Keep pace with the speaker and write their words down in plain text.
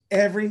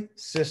Every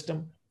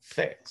system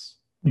fails.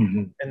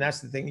 Mm-hmm. And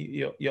that's the thing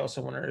you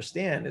also want to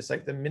understand. It's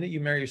like the minute you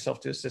marry yourself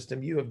to a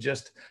system, you have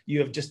just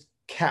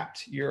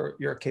capped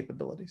your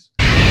capabilities.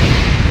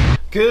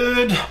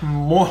 Good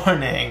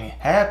morning.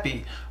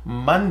 Happy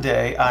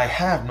Monday. I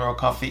have Neuro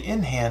Coffee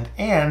in hand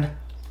and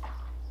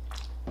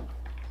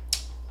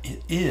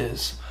it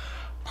is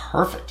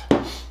perfect.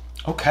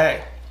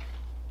 Okay.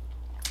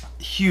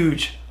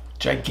 Huge,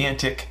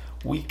 gigantic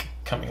week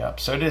coming up.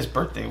 So it is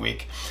birthday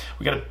week.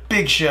 We got a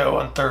big show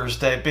on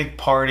Thursday, big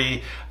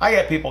party. I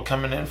got people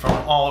coming in from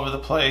all over the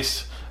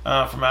place,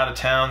 from out of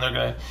town.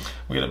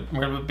 We're gonna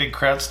have a big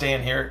crowd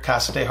staying here at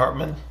Casa de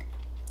Hartman.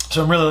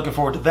 So I'm really looking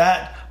forward to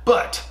that.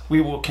 But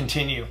we will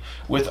continue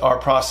with our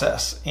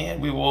process,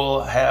 and we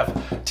will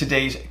have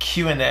today's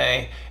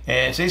Q&A.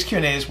 And today's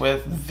Q&A is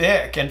with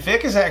Vic, and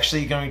Vic is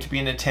actually going to be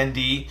an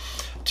attendee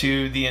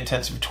to the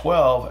Intensive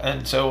 12.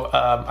 And so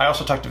I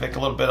also talked to Vic a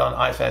little bit on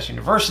IFAST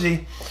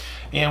University,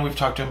 and we've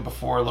talked to him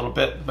before a little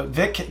bit. But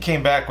Vic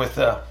came back with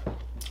a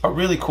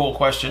really cool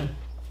question,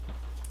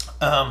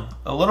 a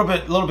little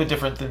bit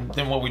different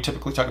than what we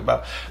typically talk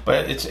about,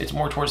 but it's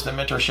more towards the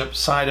mentorship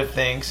side of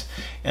things,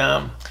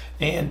 and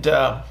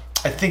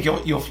I think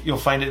you'll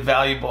find it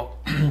valuable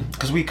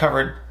because we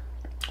covered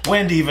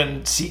when to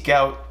even seek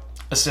out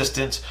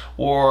assistance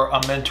or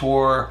a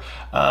mentor.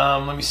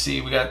 Let me see,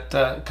 we got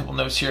a couple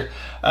notes here.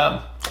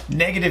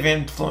 Negative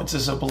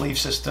influences of belief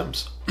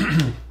systems.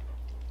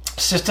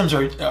 Systems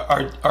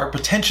are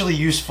potentially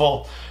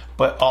useful,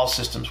 but all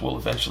systems will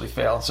eventually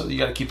fail. So you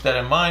got to keep that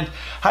in mind.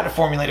 How to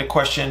formulate a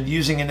question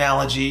using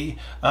analogy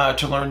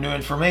to learn new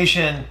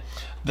information.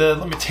 The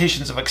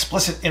limitations of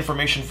explicit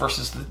information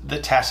versus the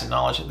tacit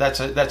knowledge. That's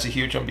a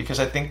huge one, because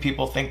I think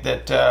people think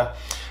that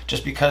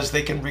just because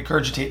they can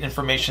regurgitate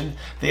information,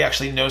 they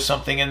actually know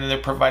something and then they're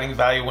providing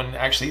value, when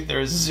actually there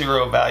is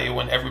zero value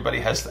when everybody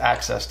has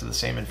access to the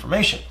same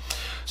information.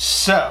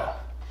 So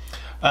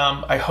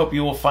I hope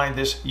you will find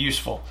this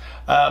useful.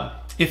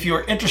 If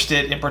you're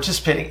interested in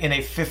participating in a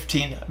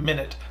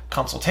 15-minute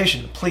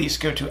consultation, please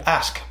go to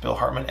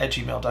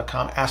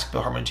askbillhartman@gmail.com,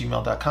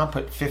 askbillhartman@gmail.com,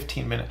 put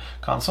 15-minute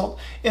consult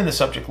in the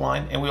subject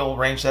line, and we'll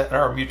arrange that at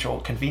our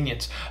mutual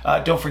convenience.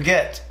 Don't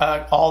forget,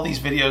 all these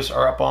videos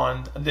are up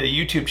on the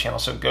YouTube channel,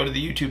 so go to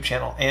the YouTube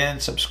channel and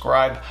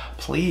subscribe,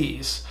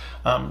 please.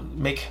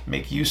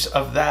 Make use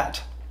of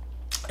that.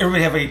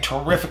 Everybody have a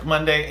terrific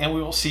Monday, and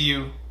we will see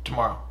you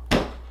tomorrow.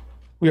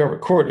 We are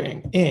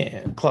recording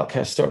and clock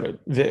has started.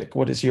 Vic,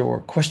 what is your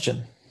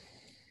question?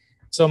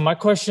 So my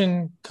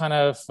question kind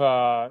of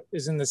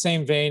is in the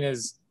same vein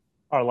as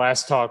our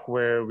last talk,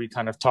 where we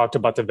kind of talked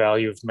about the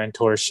value of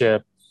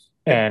mentorship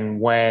and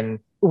when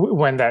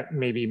that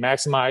may be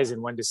maximized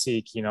and when to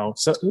seek,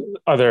 so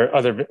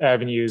other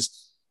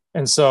avenues.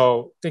 And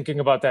so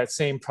thinking about that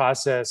same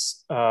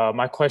process,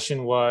 my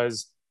question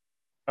was,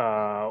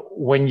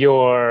 when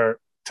you're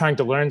trying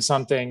to learn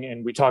something,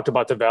 and we talked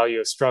about the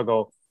value of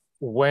struggle,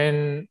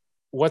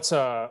 what's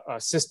a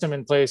system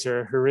in place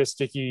or a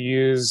heuristic you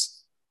use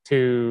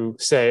to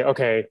say,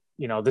 okay,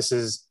 this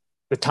is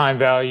the time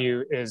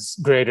value is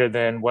greater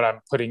than what I'm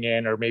putting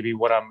in, or maybe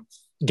what I'm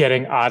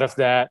getting out of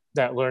that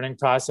learning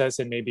process,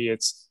 and maybe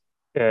it's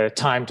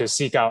time to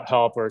seek out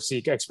help or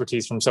seek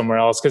expertise from somewhere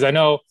else. Because I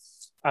don't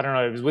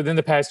know, it was within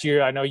the past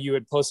year, I know you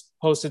had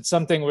posted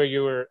something where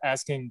you were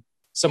asking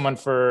someone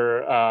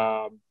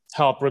for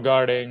help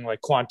regarding like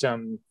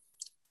quantum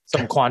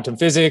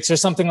physics or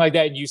something like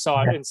that, and you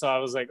saw it. And so I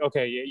was like,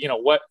 okay,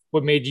 what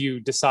made you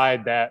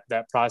decide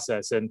that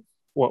process, and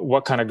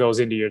what kind of goes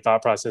into your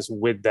thought process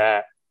with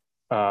that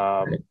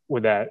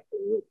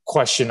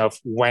question of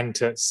when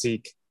to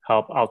seek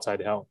help, outside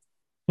help?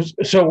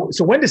 So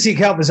when to seek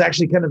help is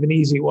actually kind of an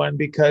easy one,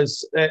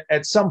 because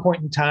at some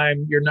point in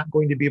time, you're not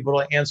going to be able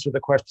to answer the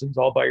questions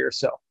all by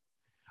yourself.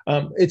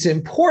 It's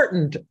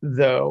important,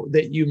 though,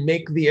 that you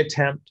make the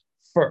attempt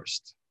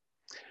first,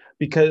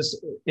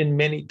 because in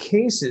many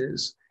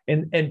cases,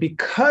 and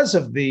because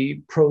of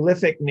the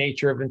prolific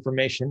nature of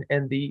information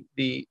and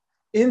the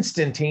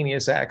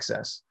instantaneous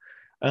access,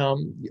 a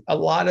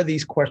lot of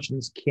these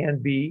questions can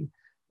be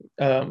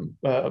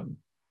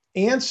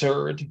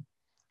answered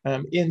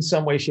in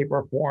some way, shape,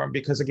 or form,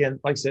 because again,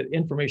 like I said,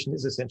 information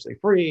is essentially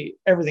free.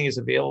 Everything is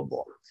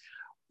available.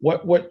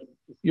 What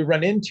you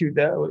run into,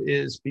 though,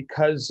 is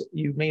because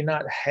you may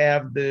not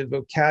have the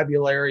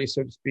vocabulary,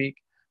 so to speak,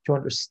 to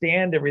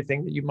understand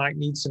everything, that you might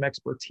need some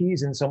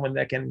expertise in someone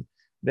that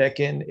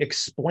can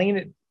explain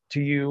it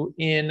to you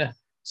in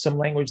some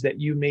language that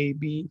you may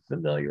be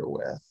familiar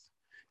with.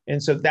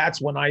 And so that's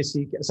when I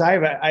seek. So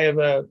I have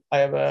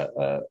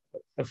a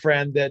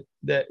friend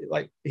that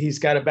like, he's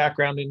got a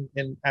background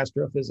in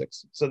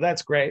astrophysics, so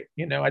that's great.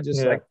 I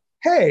just like,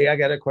 hey, I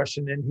got a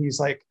question, and he's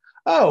like,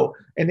 oh,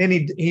 and then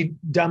he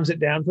dumbs it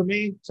down for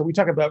me. So we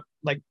talk about,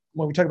 like,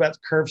 when we talk about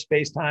curved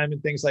space time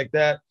and things like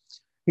that,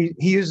 he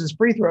uses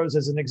free throws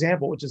as an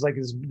example, which is like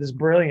this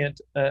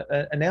brilliant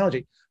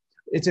analogy.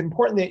 It's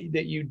important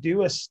that you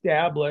do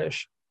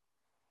establish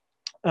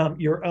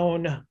your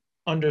own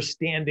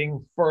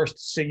understanding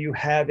first, so you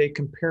have a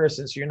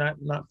comparison, so you're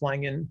not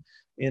flying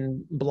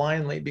in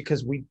blindly,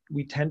 because we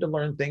tend to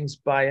learn things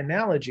by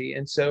analogy.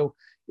 And so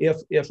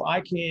if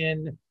I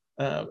can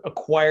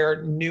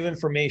acquire new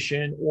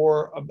information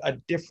or a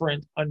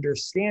different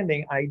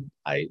understanding,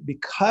 I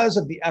because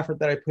of the effort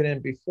that I put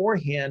in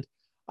beforehand,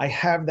 I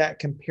have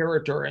that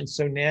comparator. And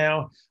so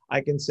now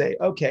I can say,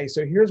 okay,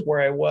 so here's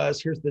where I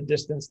was, here's the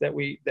distance that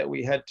we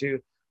had to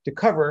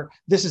cover.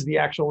 This is the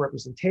actual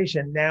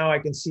representation. Now I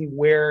can see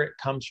where it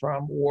comes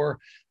from, or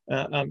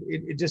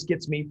it just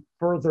gets me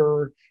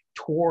further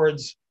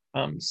towards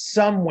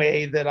some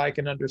way that I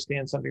can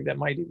understand something that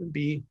might even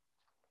be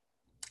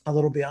a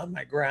little beyond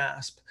my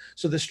grasp.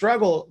 So the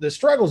struggle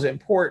is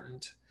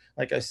important,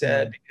 like I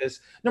said, because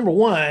number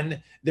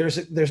one, there's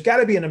got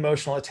to be an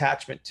emotional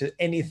attachment to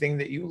anything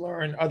that you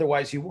learn.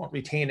 Otherwise, you won't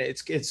retain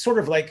it. It's sort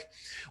of like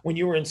when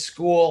you were in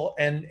school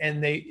and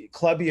they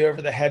club you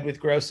over the head with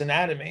gross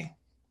anatomy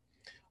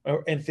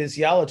and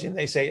physiology, and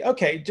they say,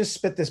 okay, just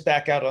spit this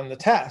back out on the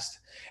test,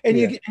 and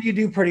you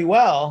do pretty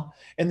well,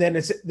 and then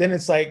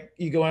it's like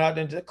you go out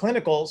into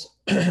clinicals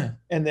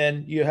and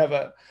then you have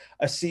a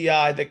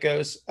CI that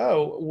goes,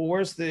 oh, well,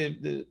 where's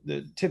the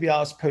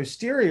tibialis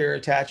posterior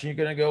attached? And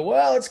you're going to go,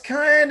 well, it's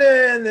kind of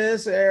in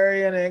this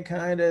area and it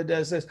kind of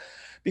does this,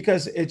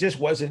 because it just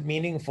wasn't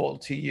meaningful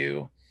to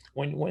you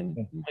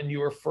when you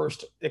were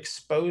first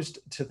exposed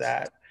to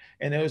that.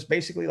 And it was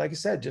basically, like I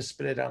said, just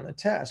spit it on the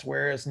test.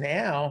 Whereas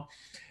now,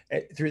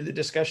 through the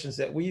discussions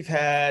that we've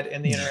had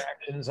and the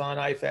interactions on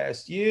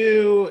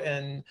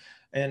iFastU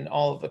and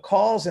all of the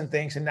calls and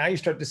things, and now you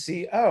start to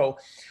see, oh,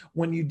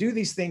 when you do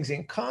these things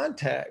in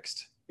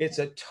context, it's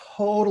a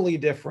totally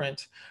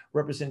different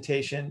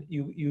representation.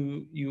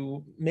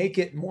 You make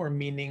it more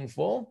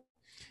meaningful,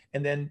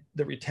 and then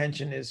the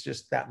retention is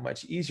just that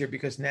much easier,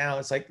 because now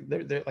it's like,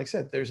 like I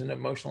said, there's an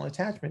emotional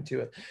attachment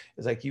to it.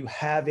 It's like you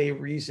have a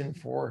reason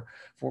for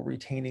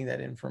retaining that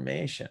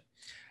information.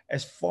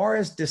 As far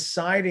as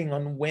deciding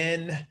on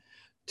when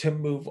to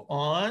move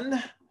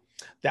on,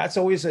 that's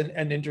always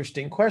an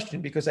interesting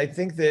question, because I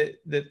think that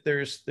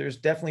there's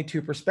definitely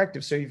two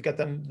perspectives. So you've got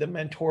the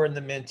mentor and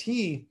the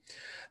mentee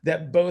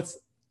that both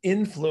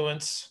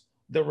influence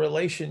the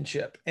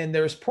relationship. And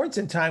there's points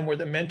in time where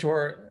the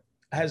mentor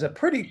has a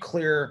pretty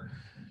clear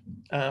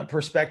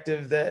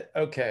perspective that,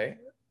 okay,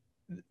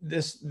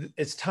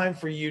 it's time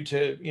for you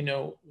to,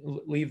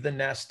 leave the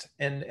nest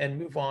and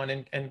move on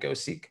and go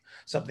seek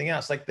something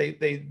else. Like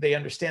they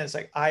understand, it's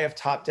like, I have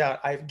topped out.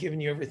 I've given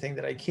you everything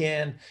that I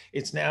can.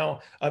 It's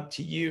now up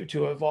to you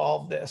to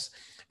evolve this.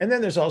 And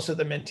then there's also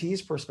the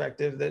mentee's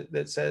perspective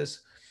that says,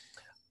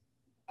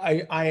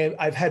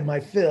 I've had my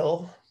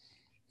fill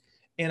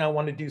and I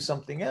want to do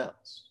something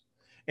else.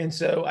 And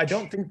so I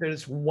don't think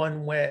there's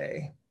one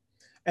way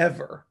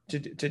ever to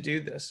do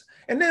this.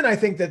 And then I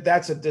think that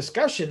that's a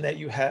discussion that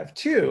you have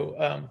too,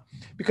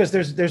 because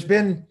there's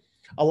been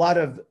a lot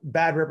of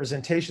bad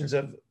representations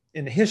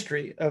in the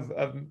history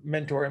of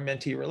mentor and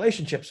mentee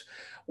relationships,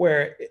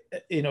 where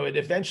it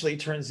eventually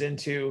turns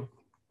into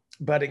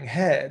butting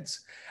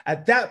heads.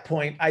 At that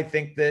point, I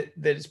think that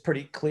it's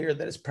pretty clear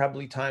that it's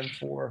probably time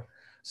for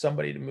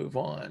somebody to move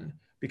on,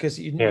 because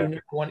you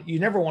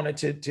never wanted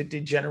to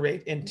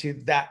degenerate into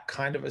that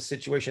kind of a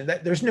situation.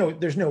 That there's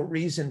no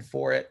reason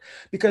for it,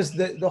 because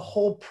the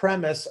whole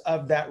premise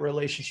of that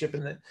relationship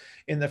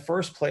in the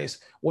first place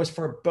was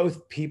for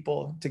both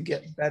people to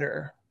get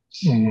better,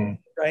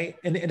 right?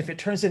 And if it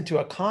turns into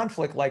a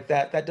conflict like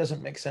that, that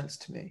doesn't make sense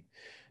to me.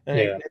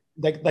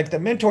 Like the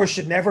mentor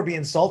should never be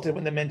insulted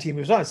when the mentee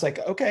moves on. It's like,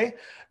 okay,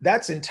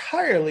 that's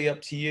entirely up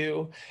to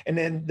you. And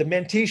then the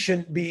mentee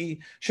shouldn't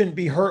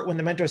be hurt when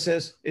the mentor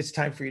says it's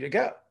time for you to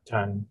go.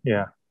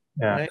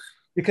 Right?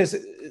 Because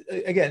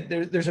again,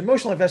 there's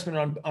emotional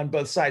investment on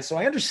both sides. So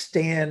I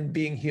understand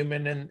being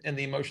human and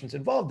the emotions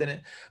involved in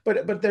it,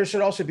 but there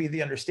should also be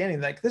the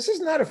understanding, like, this is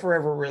not a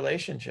forever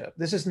relationship.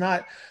 This is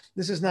not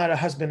a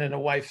husband and a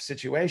wife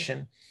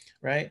situation,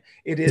 right?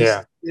 It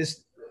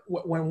is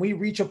when we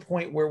reach a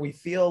point where we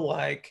feel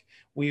like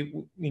we're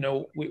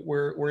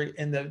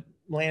in the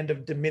land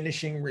of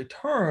diminishing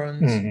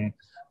returns,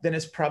 then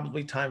it's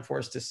probably time for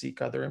us to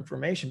seek other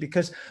information,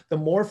 because the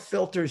more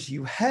filters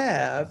you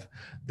have,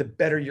 the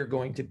better you're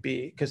going to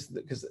be.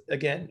 Because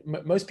again,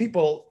 most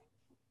people,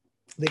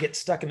 they get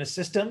stuck in a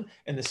system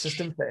and the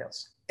system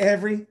fails.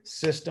 Every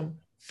system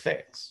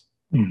fails.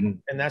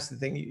 And that's the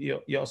thing you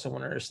also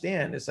want to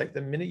understand. It's like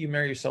the minute you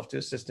marry yourself to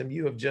a system,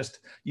 you have just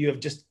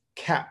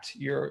capped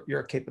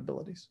your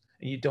capabilities,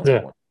 and you don't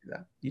ever want to do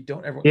that. You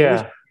don't ever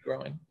always be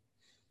growing.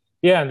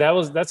 Yeah, and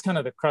that's kind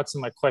of the crux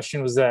of my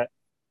question, was that,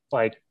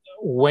 like,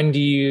 when do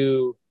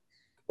you,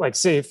 like,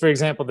 say, for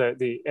example,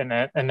 the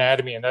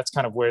anatomy, and that's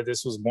kind of where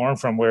this was born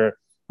from, where,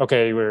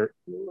 okay,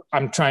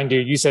 I'm trying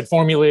to, you said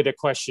formulate a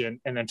question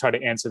and then try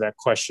to answer that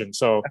question.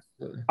 So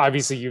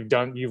obviously you've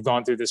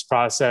gone through this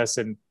process,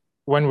 and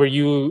when were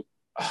you,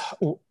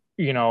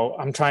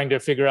 I'm trying to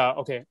figure out,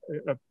 okay,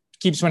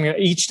 keep swinging.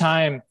 Each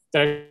time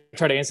that I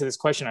try to answer this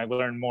question, I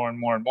learn more and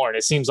more and more. And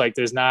it seems like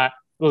there's not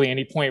really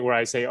any point where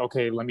I say,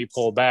 okay, let me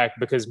pull back,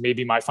 because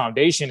maybe my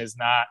foundation is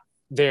not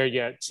there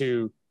yet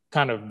to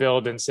kind of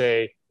build and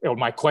say, oh,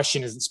 my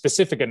question isn't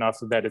specific enough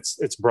that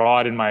it's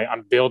broad, and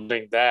I'm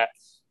building that.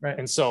 Right.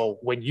 And so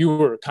when you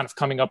were kind of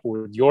coming up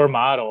with your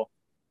model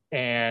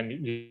and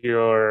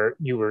you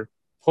were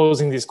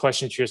posing these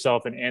questions to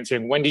yourself and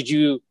answering, when did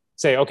you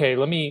say, okay,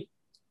 let me,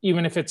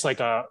 even if it's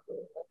like a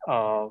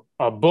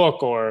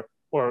book, or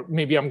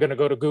maybe I'm going to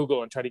go to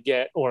Google and try to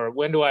get, or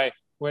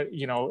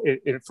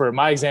for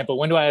my example,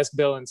 when do I ask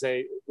Bill and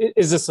say,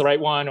 is this the right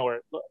one?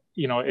 Or,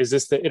 is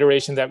this the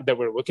iteration that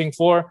we're looking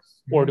for?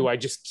 Mm-hmm. Or do I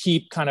just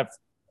keep kind of,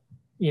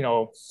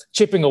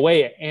 chipping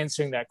away at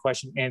answering that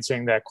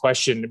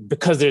question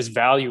because there's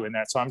value in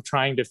that. So I'm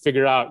trying to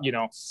figure out,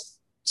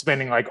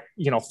 spending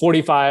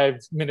 45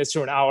 minutes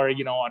to an hour,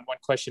 on one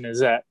question is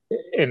that,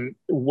 and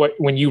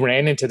when you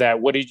ran into that,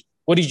 what did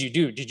you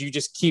do? Did you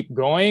just keep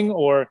going,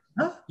 or,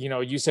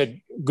 you said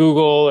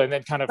Google and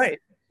then kind of, right,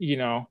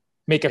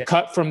 make a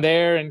cut from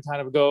there and kind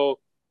of go,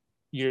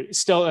 you're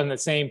still on the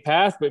same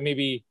path, but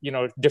maybe,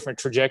 different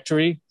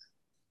trajectory?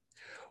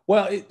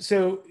 Well,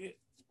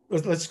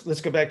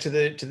 let's go back to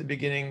the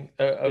beginning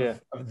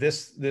of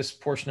this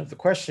portion of the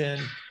question.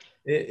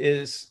 It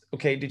is,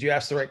 okay, did you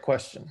ask the right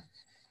question?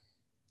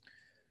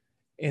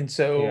 And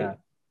so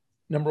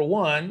number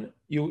one,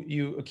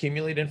 you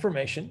accumulate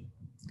information,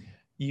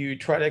 you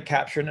try to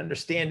capture an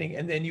understanding,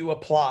 and then you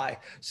apply.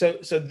 So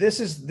this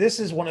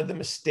is one of the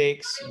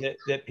mistakes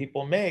that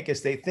people make,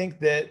 is they think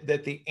that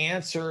the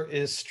answer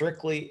is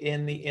strictly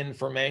in the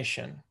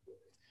information.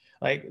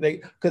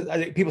 Because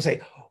people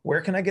say,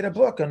 where can I get a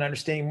book on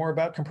understanding more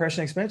about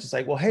compression expansion? It's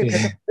like, well, hey,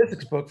 pick up a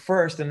physics book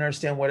first and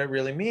understand what it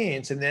really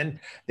means. And then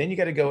you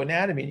got to go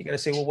anatomy, and you got to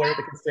say, well, what are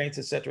the constraints,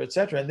 et cetera, et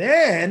cetera.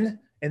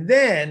 And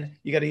then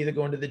you got to either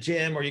go into the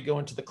gym, or you go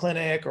into the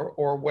clinic,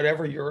 or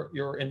whatever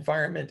your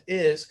environment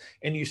is,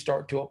 and you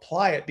start to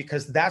apply it,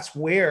 because that's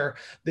where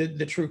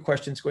the true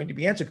question is going to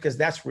be answered, because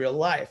that's real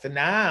life. And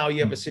now you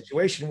have a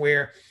situation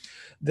where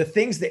the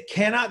things that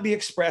cannot be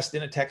expressed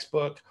in a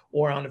textbook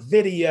or on a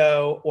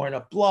video or in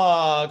a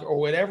blog or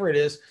whatever it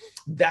is,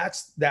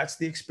 that's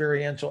the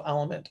experiential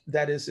element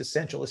that is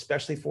essential,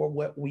 especially for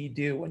what we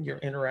do when you're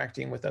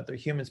interacting with other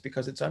humans,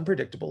 because it's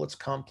unpredictable, it's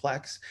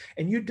complex,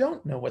 and you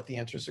don't know what the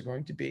answers are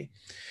going to be.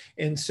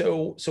 And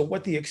so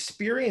what the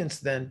experience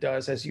then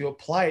does, as you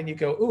apply it and you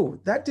go, ooh,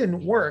 that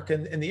didn't work.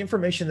 And the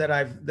information that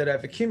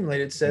I've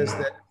accumulated says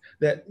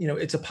that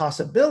it's a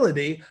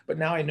possibility, but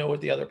now I know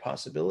what the other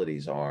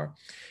possibilities are.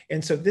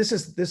 And so this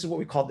is what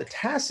we call the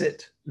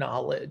tacit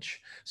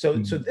knowledge. So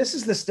this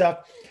is the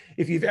stuff,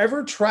 if you've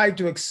ever tried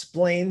to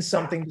explain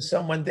something to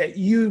someone that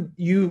you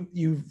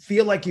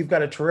feel like you've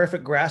got a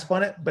terrific grasp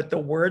on it, but the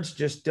words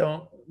just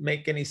don't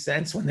make any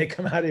sense when they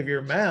come out of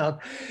your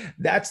mouth,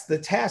 that's the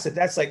tacit.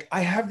 That's like,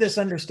 I have this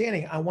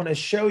understanding, I want to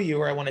show you,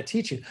 or I want to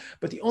teach you,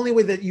 but the only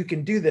way that you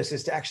can do this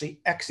is to actually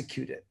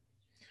execute it,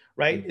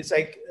 right? It's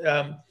like,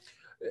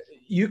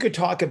 you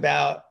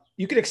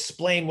could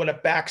explain what a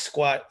back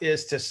squat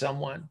is to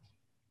someone,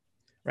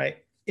 right,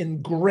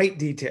 in great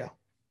detail.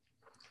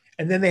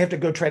 And then they have to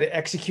go try to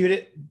execute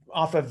it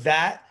off of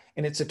that.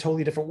 And it's a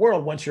totally different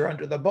world once you're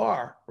under the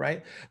bar,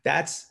 right?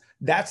 That's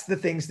the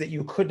things that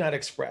you could not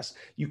express.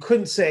 You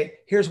couldn't say,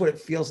 here's what it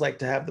feels like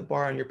to have the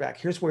bar on your back.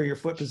 Here's where your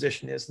foot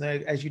position is.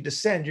 And as you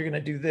descend, you're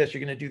going to do this,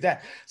 you're going to do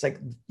that. It's like,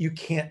 you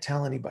can't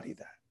tell anybody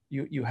that.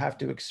 You have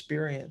to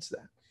experience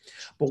that.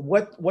 But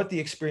what the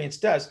experience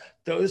does,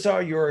 those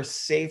are your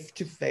safe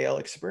to fail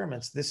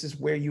experiments. This is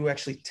where you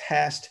actually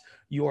test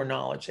your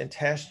knowledge and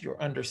test your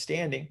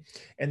understanding.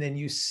 And then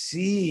you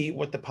see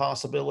what the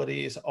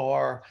possibilities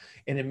are.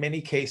 And in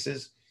many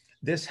cases,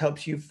 this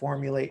helps you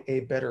formulate a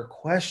better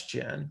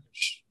question.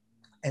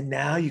 And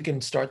now you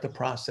can start the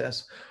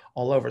process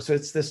all over. So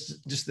it's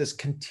this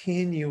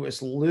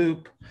continuous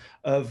loop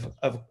of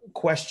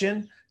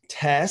question,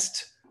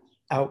 test,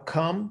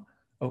 outcome.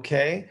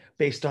 Okay,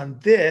 based on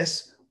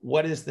this,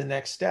 what is the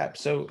next step?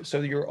 So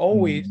you're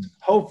always,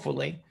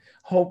 hopefully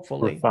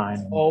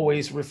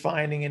always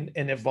refining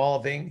and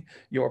evolving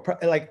your,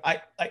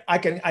 I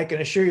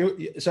can assure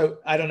you, so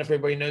I don't know if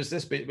everybody knows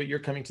this, but you're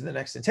coming to the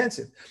next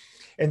intensive.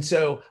 And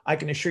so I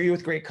can assure you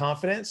with great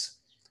confidence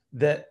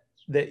that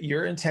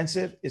your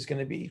intensive is going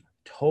to be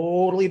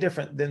totally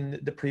different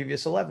than the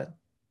previous 11,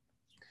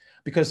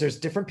 because there's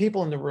different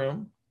people in the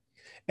room,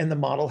 and the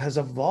model has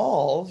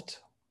evolved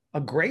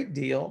a great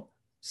deal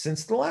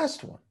since the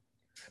last one,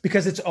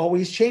 because it's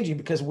always changing,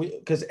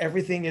 because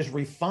everything is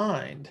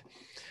refined.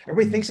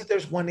 Everybody thinks that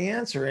there's one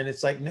answer, and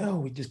it's like, no,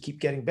 we just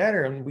keep getting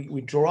better, and we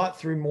draw it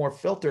through more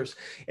filters,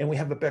 and we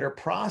have a better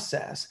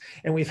process.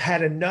 And we've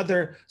had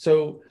another,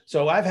 so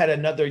I've had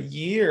another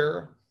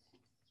year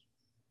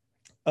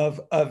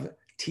of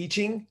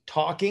teaching,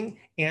 talking,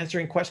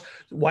 answering questions.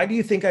 Why do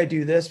you think I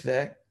do this,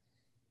 Vic?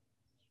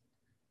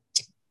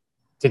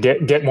 To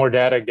get more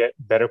data, get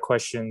better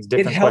questions,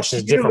 different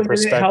questions, different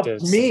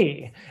perspectives. It helps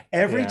me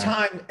every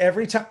time.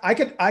 I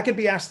could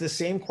be asked the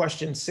same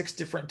question 6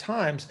 different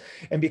times,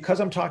 and because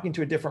I'm talking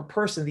to a different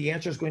person, the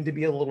answer is going to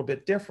be a little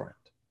bit different.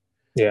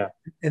 Yeah.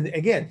 And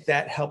again,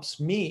 that helps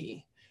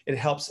me. It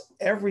helps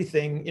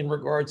everything in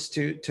regards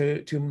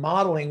to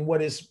modeling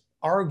what is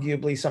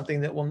arguably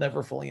something that we'll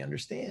never fully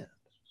understand.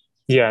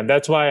 Yeah, and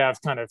that's why I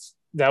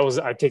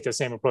take the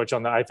same approach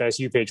on the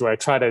IFASU page where I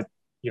try to,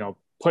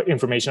 put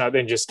information out there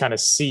and just kind of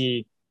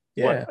see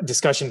what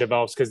discussion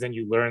develops, because then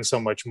you learn so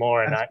much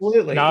more. And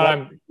absolutely.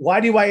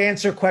 Why do I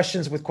answer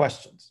questions with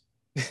questions?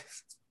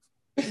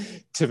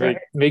 to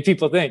make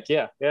people think.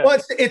 Yeah. Well,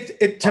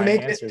 to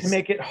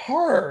make it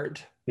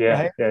hard.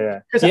 Yeah. Right? Yeah.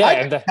 Because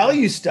I can tell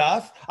you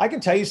stuff.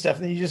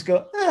 And then you just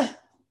go, eh.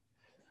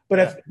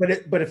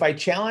 But if I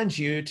challenge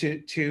you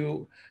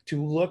to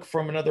look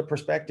from another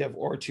perspective,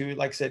 or to,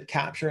 like I said,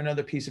 capture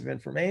another piece of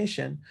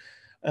information,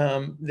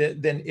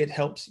 then it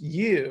helps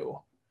you,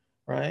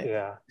 right?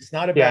 Yeah. It's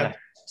not about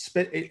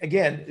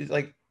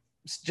like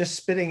just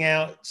spitting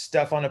out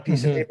stuff on a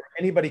piece of paper.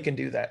 Anybody can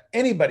do that.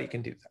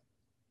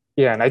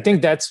 Yeah, and I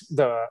think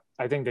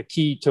the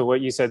key to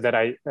what you said,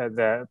 that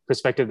the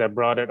perspective that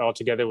brought it all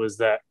together, was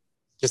that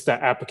just the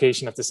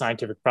application of the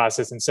scientific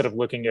process, instead of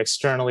looking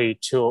externally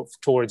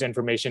towards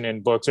information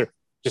in books, or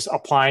just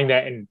applying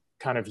that and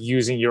kind of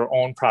using your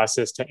own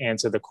process to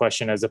answer the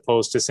question, as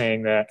opposed to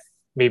saying that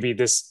maybe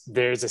there's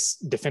a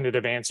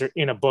definitive answer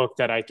in a book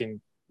that I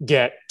can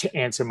get to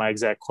answer my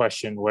exact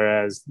question,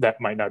 whereas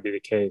that might not be the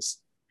case.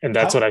 And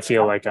that's what I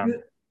feel like.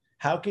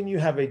 How can you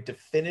have a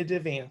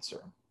definitive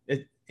answer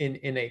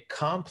in a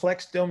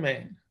complex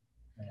domain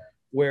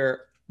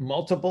where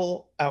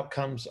multiple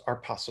outcomes are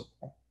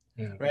possible?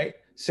 Right?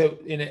 So,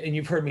 and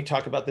you've heard me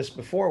talk about this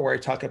before, where I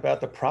talk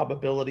about the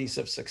probabilities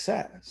of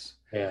success.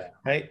 Yeah.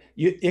 Right.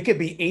 It could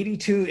be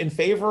 82 in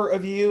favor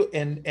of you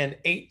and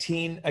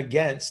 18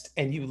 against,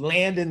 and you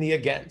land in the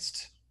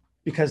against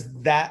because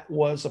that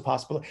was a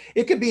possibility.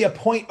 It could be a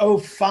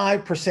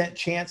 0.05%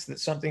 chance that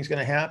something's going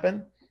to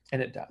happen,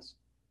 and it does.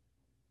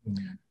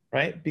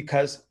 Right?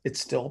 Because it's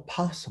still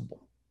possible.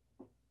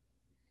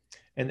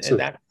 And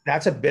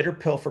that's a bitter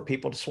pill for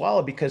people to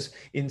swallow, because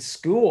in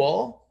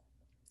school,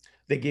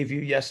 they gave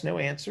you yes, no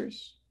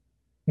answers.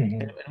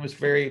 And it was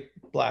very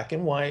black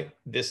and white.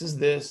 This is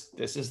this,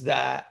 this is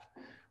that,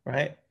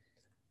 right?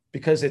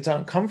 Because it's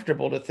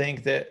uncomfortable to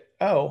think that,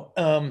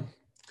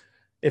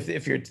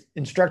 if your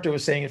instructor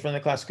was saying in front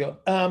of the class, go,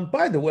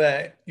 by the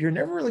way, you're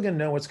never really going to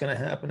know what's going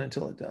to happen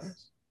until it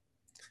does.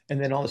 And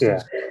then all of a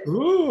sudden,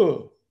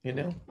 ooh,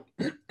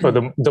 But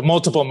the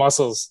multiple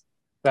muscles,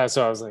 that's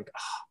what I was like,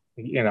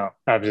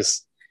 I've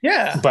just,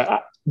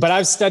 but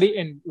I've studied,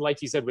 and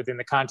like you said, within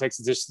the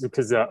context, just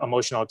because the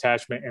emotional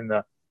attachment and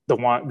the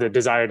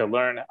desire to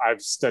learn,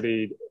 I've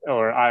studied,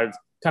 or I've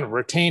kind of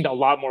retained a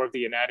lot more of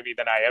the anatomy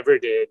than I ever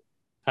did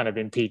kind of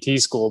in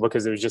PT school,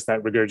 because it was just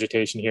that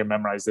regurgitation here,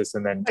 memorize this,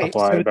 and then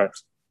apply.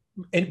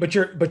 But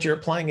you're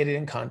applying it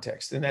in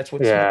context, and that's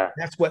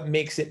what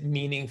makes it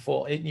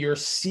meaningful. You're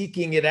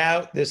seeking it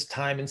out this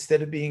time,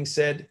 instead of being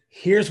said,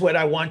 here's what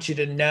I want you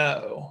to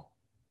know.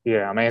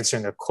 Yeah, I'm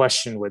answering a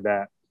question with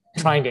that.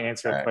 Trying to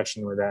answer a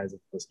question with that.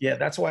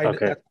 That's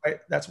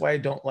why I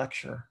don't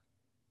lecture.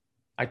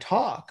 I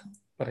talk,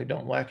 but I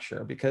don't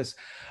lecture, because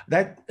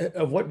that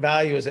of what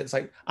value is it? It's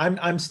like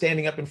I'm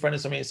standing up in front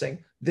of somebody and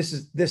saying, this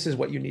is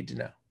what you need to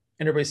know.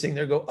 And everybody's sitting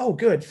there go, oh,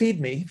 good,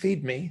 feed me.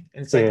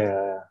 And it's like,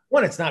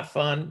 one, it's not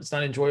fun. It's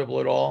not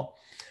enjoyable at all.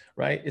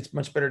 Right? It's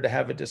much better to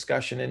have a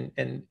discussion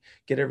and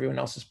get everyone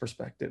else's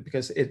perspective,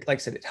 because it, like I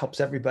said, it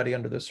helps everybody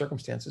under those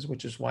circumstances,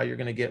 which is why you're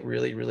going to get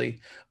really, really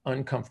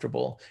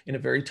uncomfortable in a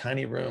very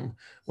tiny room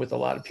with a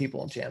lot of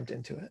people jammed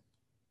into it.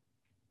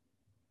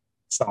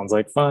 Sounds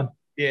like fun.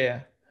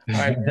 Yeah. All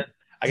right.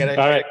 I got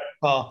to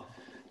call.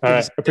 All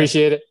right.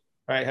 Appreciate it.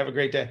 All right. Have a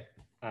great day.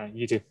 All right.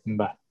 You too.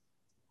 Bye.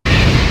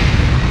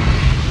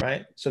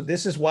 Right. So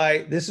this is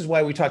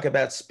why we talk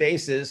about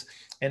spaces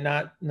and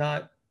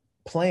not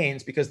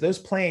planes, because those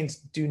planes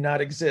do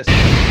not exist.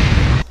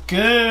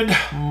 Good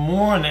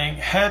morning.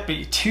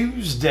 Happy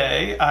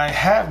Tuesday. I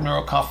have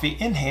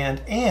NeuroCoffee in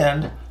hand,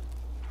 and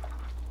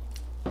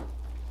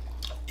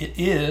it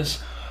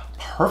is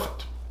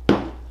perfect.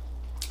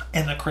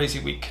 And the crazy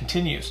week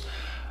continues.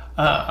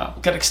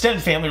 Got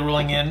extended family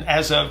rolling in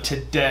as of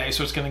today,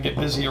 so it's going to get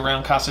busy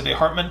around Casa de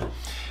Hartman.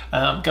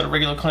 Got a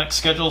regular clinic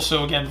schedule,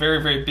 so again,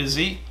 very, very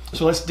busy.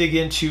 So let's dig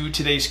into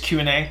today's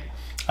Q&A.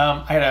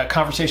 I had a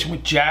conversation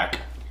with Jack,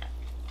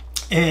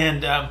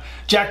 and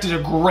Jack did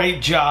a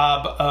great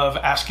job of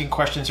asking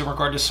questions in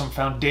regard to some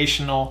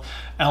foundational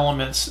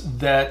elements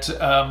that,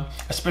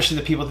 especially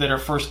the people that are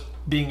first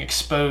being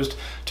exposed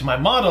to my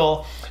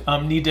model,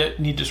 need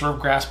to sort of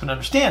grasp and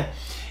understand.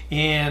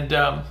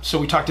 And so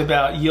we talked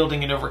about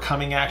yielding and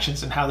overcoming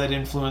actions and how that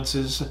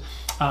influences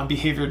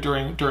behavior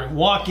during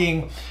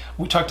walking.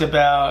 We talked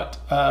about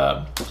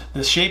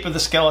the shape of the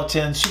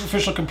skeleton,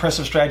 superficial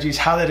compressive strategies,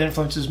 how that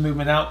influences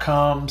movement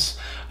outcomes,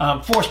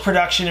 force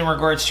production in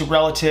regards to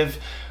relative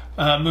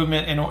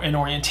movement and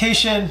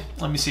orientation.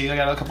 Let me see, I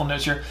got a couple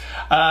notes here.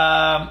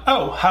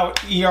 How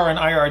ER and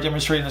IR are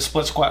demonstrating the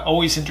split squat.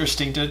 Always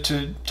interesting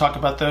to talk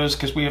about those,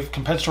 because we have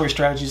compensatory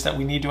strategies that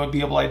we need to be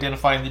able to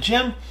identify in the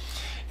gym.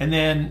 And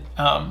then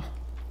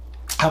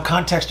how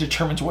context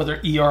determines whether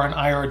ER and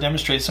IR are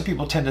demonstrated. Some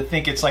people tend to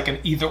think it's like an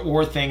either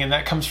or thing, and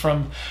that comes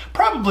from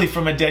probably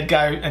from a dead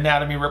guy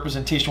anatomy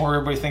representation where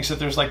everybody thinks that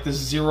there's like this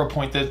 0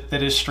 point that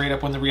is straight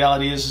up, when the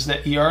reality is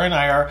that ER and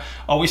IR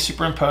always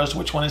superimposed.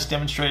 Which one is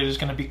demonstrated is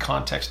going to be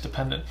context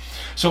dependent.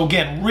 So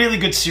again, really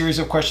good series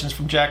of questions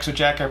from Jack. So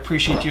Jack, I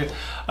appreciate you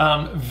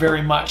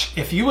very much.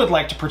 If you would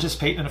like to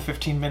participate in a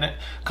 15-minute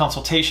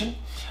consultation,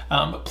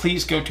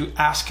 please go to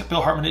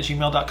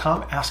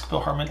askbillhartman@gmail.com,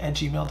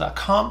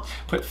 askbillhartman@gmail.com,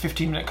 put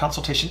 15-minute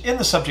consultation in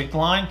the subject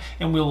line,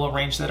 and we'll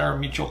arrange that at our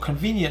mutual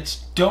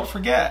convenience. Don't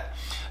forget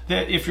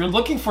that if you're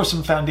looking for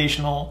some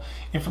foundational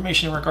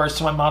information in regards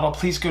to my model,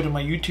 please go to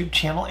my YouTube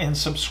channel and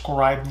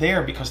subscribe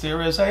there, because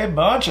there is a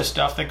bunch of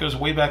stuff that goes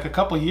way back a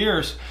couple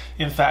years,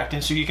 in fact,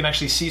 and so you can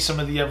actually see some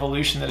of the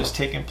evolution that has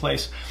taken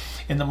place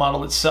in the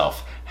model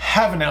itself.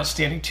 Have an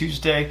outstanding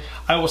Tuesday.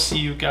 I will see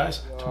you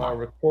guys tomorrow.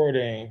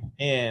 Recording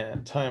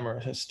and timer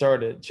has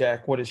started.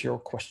 Jack, what is your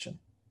question?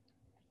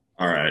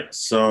 All right.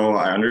 So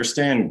I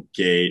understand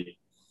gait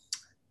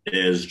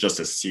is just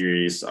a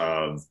series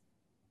of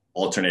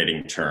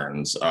alternating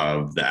turns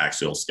of the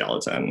axial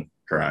skeleton,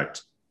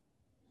 correct?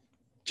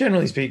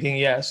 Generally speaking,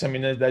 yes. I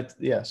mean,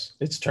 yes,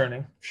 it's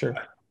turning, sure.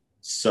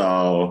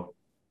 So,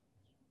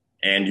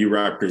 and you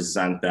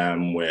represent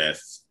them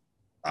with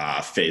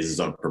phases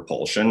of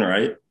propulsion,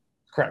 right?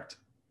 Correct.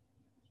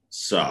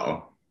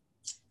 So,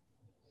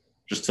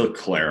 just to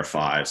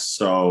clarify,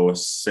 so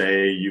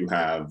say you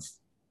have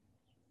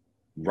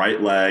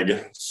right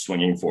leg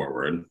swinging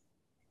forward,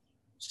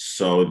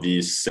 so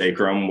the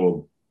sacrum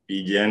will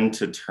begin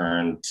to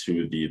turn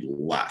to the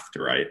left,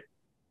 right?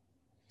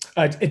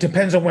 It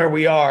depends on where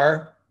we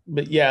are,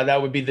 but yeah,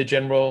 that would be the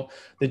general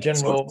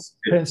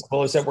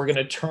principle is that we're going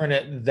to turn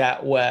it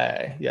that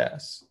way.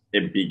 Yes.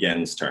 It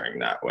begins turning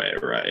that way,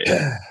 right?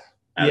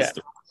 As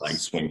the leg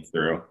swings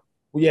through.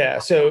 Yeah.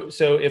 So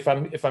if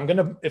I'm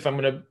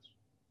gonna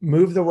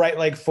move the right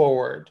leg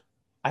forward,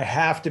 I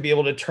have to be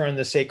able to turn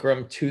the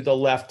sacrum to the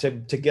left to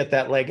get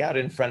that leg out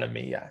in front of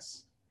me.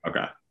 Yes.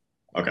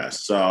 Okay.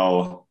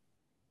 So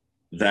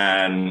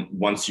then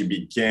once you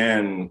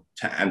begin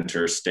to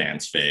enter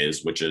stance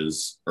phase, which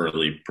is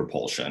early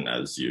propulsion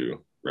as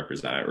you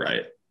represent it,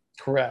 right?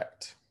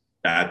 Correct.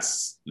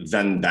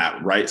 Then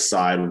that right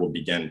side will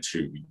begin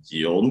to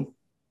yield.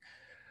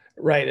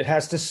 Right. It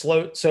has to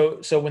slow.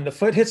 So when the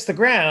foot hits the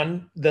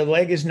ground, the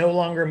leg is no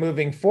longer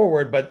moving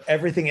forward, but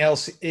everything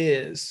else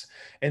is.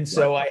 And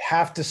so I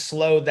have to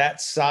slow that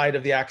side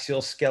of the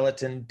axial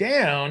skeleton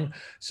down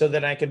so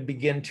that I can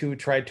begin to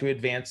try to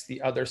advance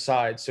the other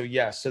side. So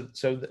yes.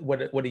 So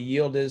what a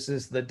yield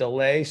is the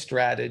delay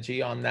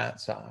strategy on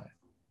that side.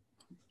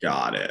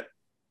 Got it.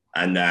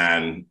 And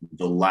then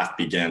the left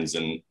begins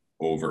an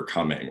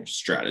overcoming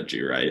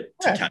strategy, right?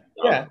 Yeah.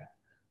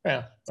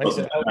 Like I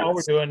said,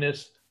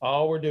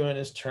 all we're doing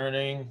is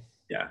turning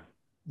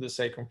the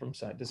sacrum from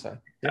side to side.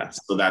 Yeah.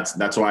 So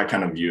that's why I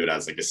kind of view it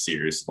as like a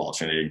series of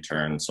alternating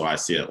turns. So I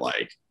see it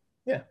like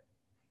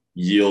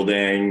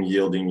yielding.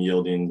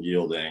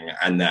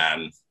 And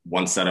then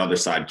once that other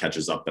side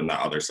catches up, then the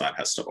other side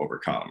has to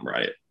overcome,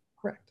 right?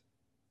 Correct.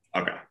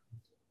 Okay.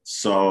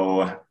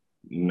 So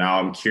now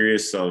I'm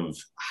curious of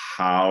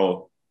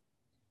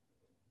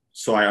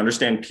so I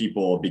understand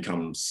people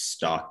become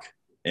stuck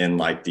in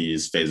like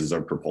these phases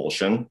of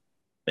propulsion.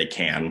 They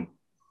can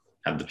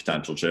have the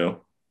potential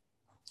to.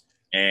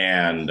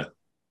 And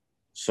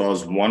so I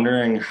was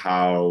wondering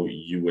how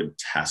you would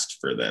test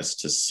for this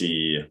to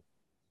see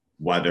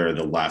whether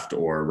the left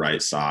or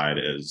right side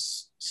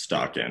is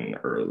stuck in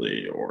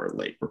early or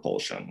late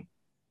propulsion.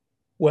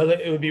 Well,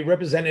 it would be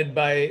represented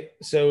by,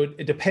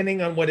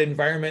 depending on what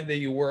environment that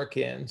you work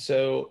in.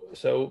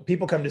 So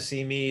people come to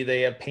see me,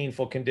 they have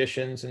painful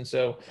conditions. And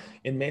so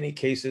in many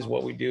cases,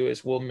 what we do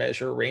is we'll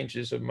measure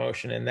ranges of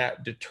motion, and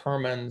that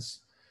determines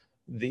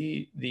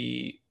the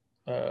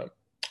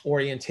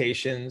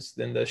orientations,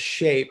 then the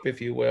shape,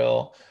 if you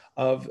will,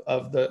 of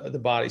the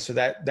body. So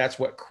that's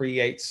what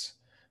creates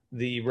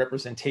the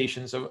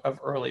representations of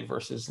early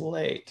versus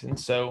late. And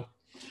so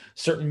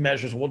certain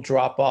measures will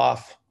drop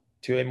off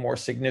to a more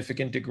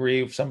significant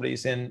degree if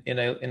somebody's in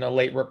a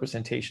late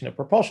representation of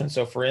propulsion.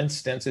 So for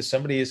instance, if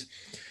somebody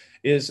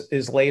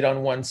is late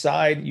on one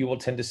side, you will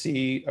tend to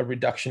see a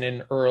reduction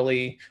in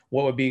early,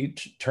 what would be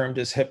termed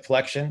as hip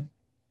flexion.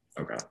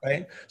 Okay.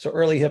 Right. So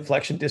early hip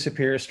flexion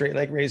disappears, straight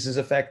leg raise is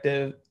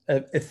affected.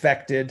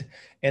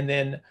 And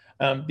then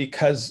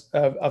because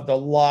of the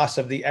loss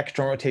of the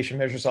external rotation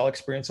measures, I'll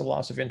experience a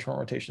loss of internal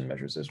rotation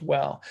measures as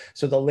well.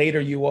 So the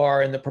later you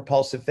are in the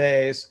propulsive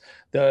phase,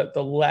 the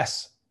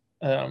less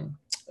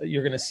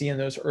you're going to see in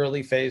those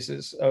early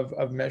phases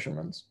of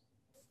measurements.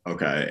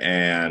 Okay.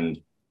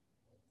 And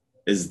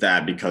is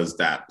that because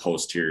that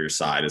posterior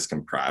side is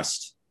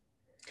compressed?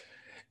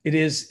 It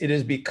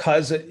is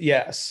because,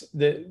 yes,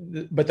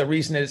 but the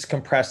reason it's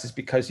compressed is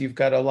because you've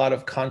got a lot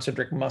of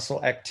concentric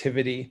muscle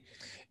activity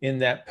in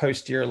that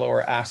posterior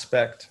lower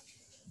aspect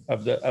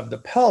of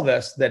the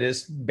pelvis that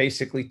is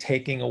basically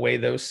taking away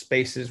those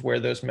spaces where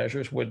those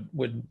measures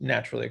would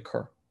naturally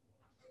occur.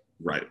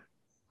 Right.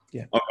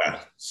 Yeah. Okay.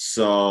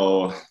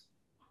 So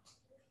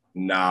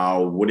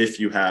Now, what if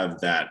you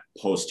have that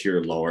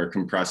posterior lower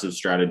compressive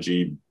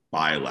strategy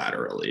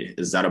bilaterally?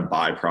 Is that a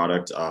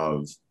byproduct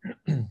of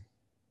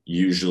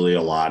usually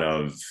a lot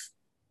of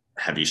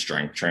heavy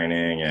strength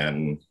training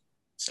and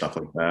stuff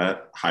like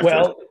that?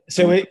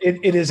 So it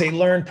is a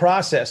learned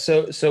process.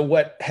 So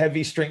what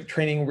heavy strength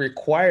training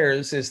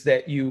requires is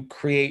that you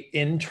create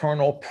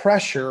internal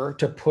pressure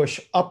to push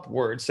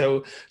upward.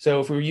 So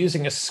if we're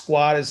using a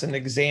squat as an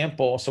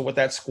example, so what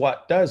that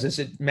squat does is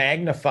it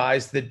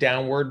magnifies the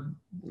downward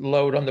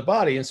load on the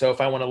body. And so if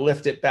I want to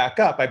lift it back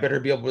up, I better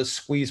be able to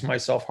squeeze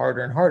myself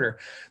harder and harder.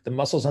 The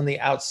muscles on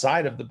the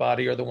outside of the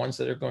body are the ones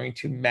that are going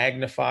to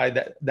magnify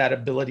that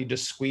ability to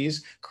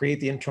squeeze, create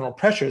the internal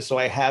pressure. So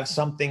I have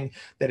something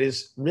that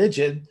is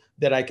rigid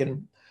that I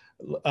can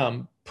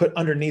put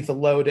underneath the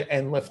load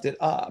and lift it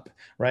up,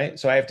 right?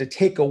 So I have to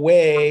take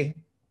away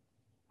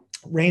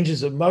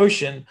ranges of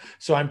motion.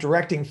 So I'm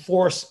directing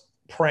force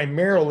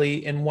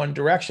primarily in one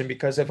direction,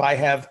 because if I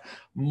have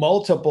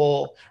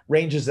multiple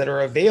ranges that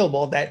are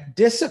available, that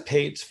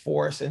dissipates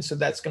force. And so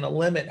that's going to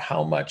limit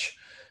how much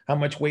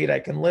weight I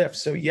can lift.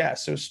 So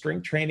so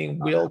strength training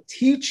will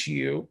teach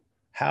you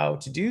how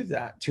to do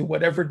that to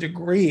whatever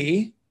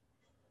degree,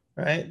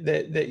 right?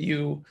 That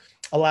you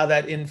allow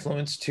that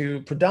influence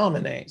to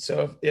predominate.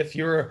 So if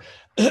you're,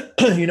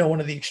 one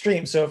of the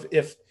extremes, so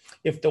if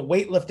the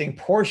weightlifting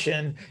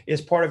portion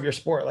is part of your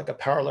sport, like a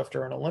power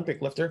lifter or an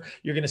Olympic lifter,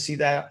 you're going to see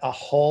that a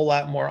whole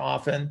lot more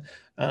often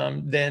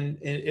than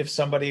if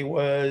somebody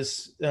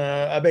was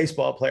a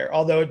baseball player,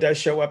 although it does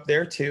show up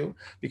there too,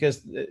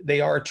 because they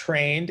are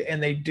trained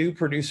and they do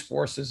produce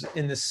forces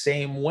in the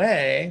same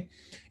way.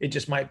 It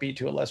just might be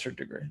to a lesser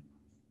degree.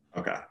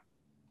 Okay.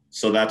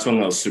 So that's when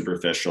those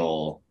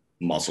superficial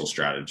muscle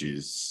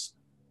strategies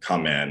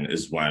come in,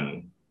 is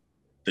when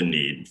the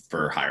need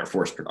for higher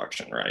force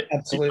production, right?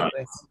 Absolutely.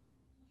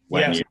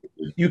 Yes.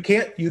 You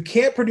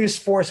can't produce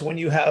force when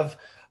you have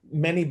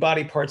many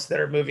body parts that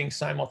are moving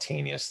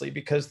simultaneously,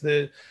 because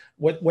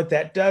what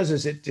that does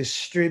is it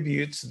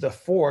distributes the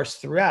force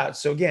throughout.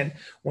 So again,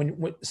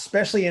 when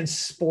especially in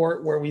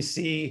sport where we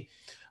see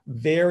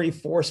very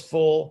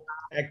forceful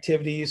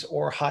activities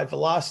or high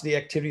velocity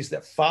activities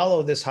that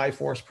follow this high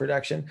force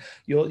production,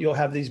 you'll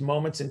have these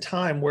moments in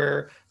time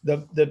where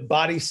the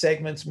body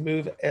segments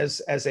move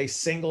as a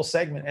single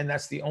segment, and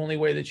that's the only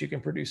way that you can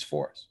produce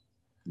force.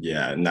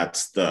 Yeah, and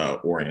that's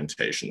the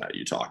orientation that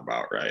you talk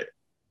about, right?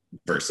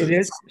 Versus it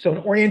is. So an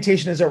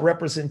orientation is a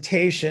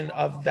representation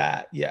of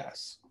that.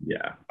 Yes.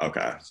 Yeah.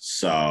 Okay.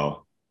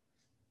 So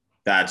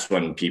that's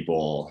when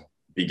people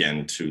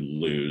begin to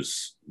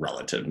lose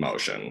relative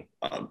motion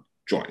of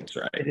joints,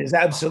 right? It is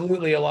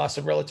absolutely a loss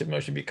of relative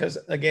motion, because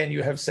again,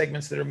 you have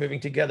segments that are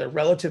moving together.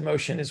 Relative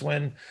motion is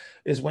when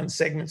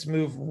segments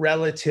move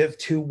relative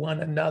to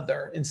one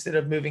another instead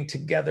of moving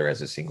together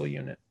as a single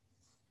unit.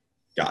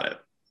 Got it.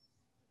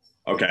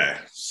 Okay.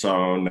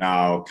 So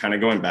now kind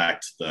of going back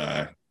to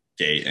the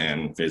gait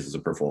and phases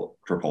of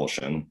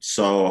propulsion.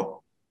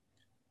 So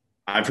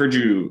I've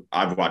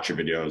watched your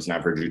videos and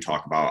I've heard you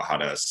talk about how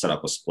to set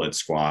up a split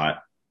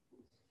squat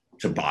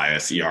to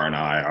bias ER and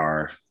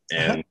IR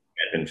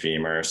and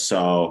femur.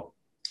 So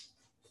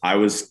I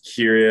was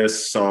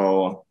curious.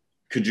 So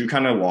could you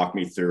kind of walk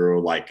me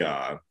through like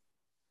a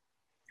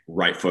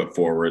right foot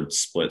forward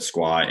split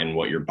squat and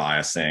what you're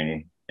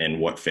biasing and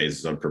what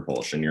phases of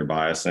propulsion you're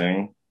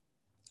biasing?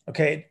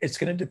 Okay. It's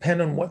going to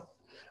depend on what,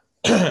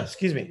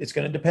 excuse me. It's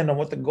going to depend on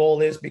what the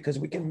goal is, because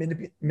we can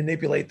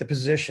manipulate the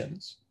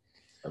positions.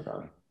 Okay.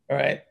 All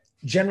right.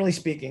 Generally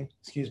speaking,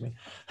 excuse me.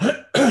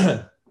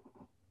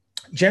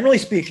 Generally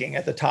speaking,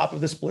 at the top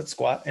of the split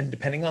squat, and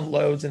depending on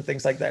loads and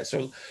things like that.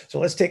 So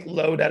let's take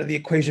load out of the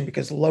equation,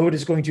 because load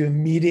is going to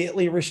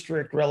immediately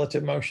restrict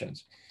relative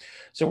motions.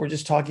 So we're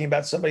just talking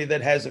about somebody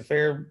that has a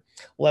fair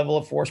level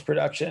of force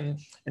production.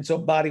 And so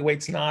body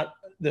weight's not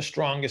the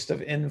strongest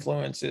of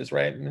influences,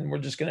 right? And we're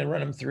just going to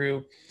run them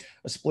through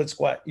a split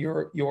squat.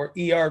 Your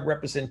ER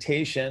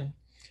representation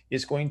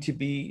is going to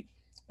be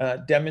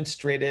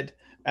demonstrated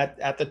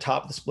at the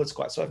top of the split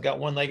squat. So I've got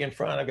one leg in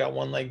front, I've got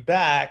one leg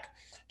back.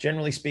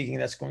 Generally speaking,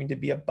 that's going to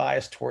be a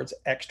bias towards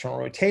external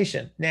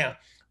rotation. Now,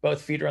 both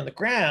feet are on the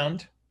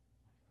ground,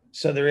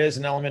 so there is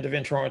an element of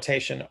internal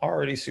rotation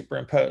already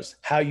superimposed.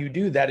 How you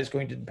do that is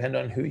going to depend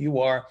on who you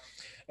are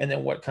and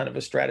then what kind of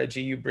a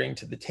strategy you bring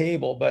to the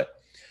table. But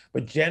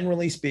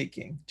generally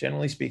speaking,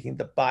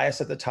 the bias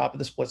at the top of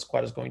the split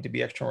squat is going to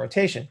be external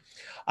rotation.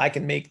 I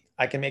can make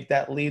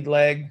that lead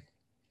leg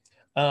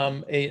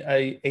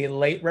a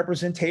late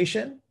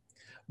representation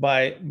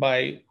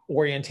by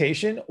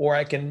orientation, or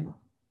I can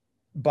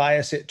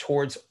bias it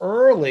towards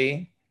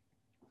early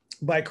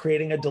by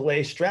creating a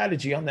delay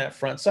strategy on that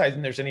front side.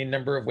 And there's any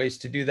number of ways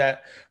to do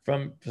that,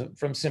 from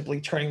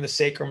simply turning the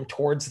sacrum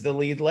towards the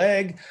lead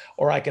leg,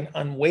 or I can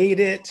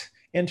unweight it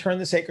and turn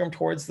the sacrum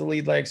towards the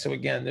lead leg. So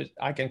again,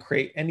 I can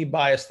create any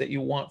bias that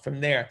you want from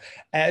there.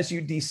 As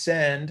you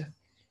descend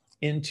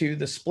into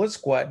the split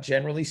squat,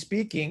 generally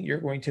speaking, you're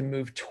going to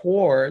move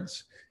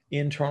towards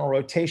internal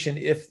rotation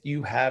if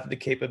you have the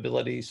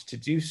capabilities to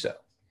do so,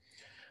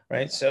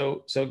 right?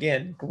 So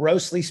again,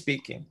 grossly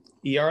speaking,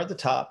 ER at the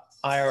top,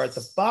 IR at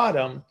the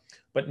bottom.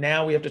 But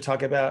now we have to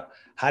talk about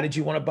how did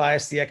you want to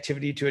bias the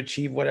activity to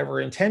achieve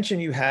whatever intention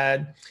you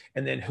had?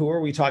 And then who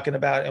are we talking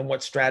about and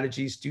what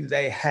strategies do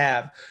they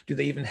have? Do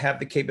they even have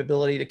the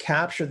capability to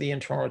capture the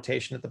internal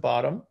rotation at the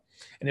bottom?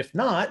 And if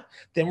not,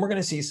 then we're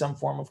going to see some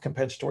form of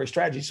compensatory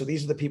strategy. So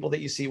these are the people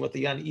that you see with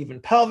the uneven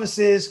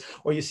pelvises,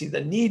 or you see the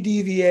knee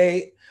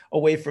deviate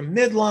away from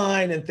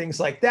midline and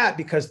things like that,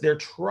 because they're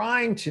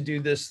trying to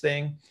do this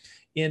thing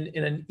in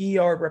an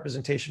ER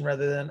representation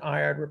rather than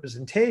IR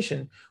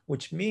representation,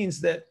 which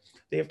means that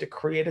they have to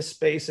create a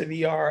space of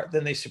ER,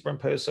 then they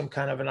superimpose some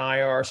kind of an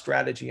IR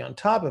strategy on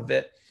top of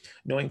it,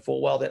 knowing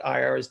full well that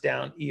IR is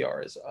down,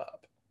 ER is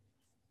up.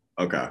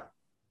 Okay.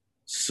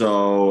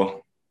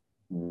 So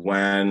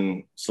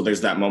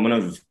there's that moment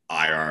of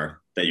IR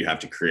that you have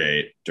to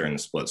create during the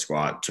split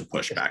squat to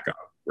push back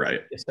up,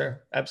 right? Yes,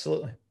 sir.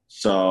 Absolutely.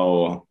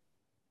 So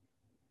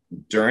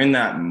during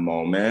that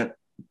moment,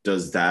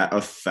 does that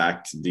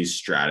affect the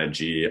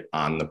strategy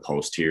on the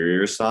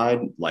posterior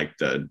side, like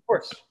the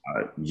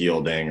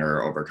yielding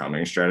or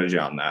overcoming strategy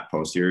on that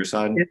posterior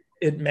side?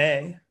 It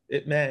may.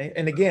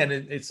 And again,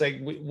 it's like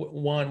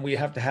we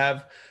have to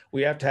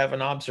have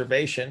an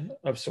observation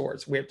of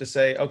sorts. We have to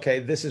say, okay,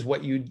 this is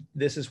what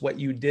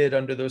you did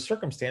under those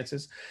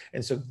circumstances,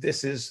 and so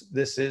this is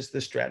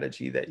the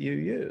strategy that you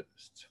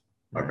used.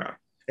 Okay.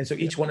 And so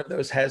each one of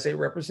those has a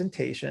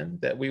representation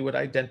that we would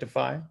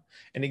identify.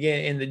 And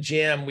again, in the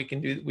gym, we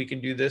can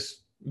do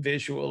this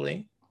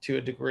visually to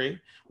a degree.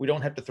 We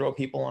don't have to throw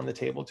people on the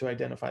table to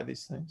identify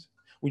these things.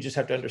 We just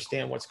have to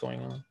understand what's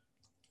going on.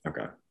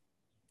 Okay.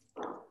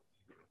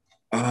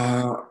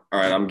 All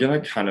right. I'm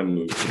going to kind of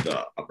move to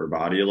the upper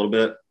body a little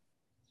bit.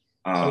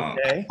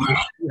 Okay.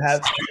 You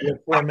have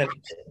 4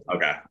 minutes.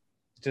 Okay.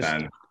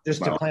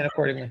 Just to plan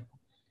accordingly.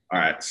 All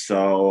right.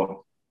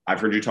 So I've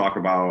heard you talk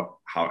about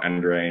how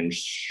end range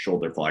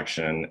shoulder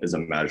flexion is a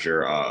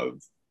measure of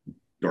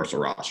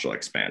dorsal-rostral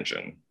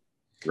expansion,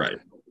 right?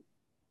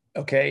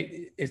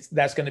 Okay,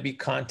 that's going to be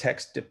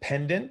context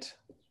dependent.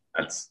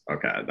 That's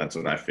okay. That's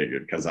what I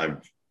figured can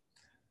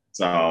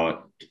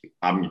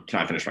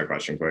I finish my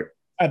question quick?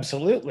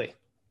 Absolutely.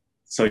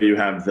 So you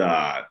have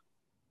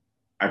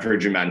I've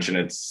heard you mention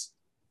it's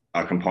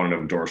a component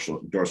of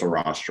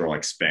dorsal-rostral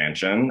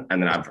expansion,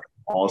 and then I've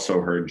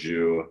also heard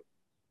you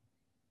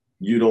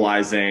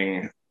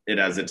utilizing it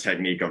as a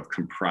technique of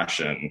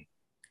compression,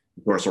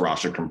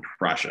 dorsal-rostral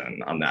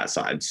compression on that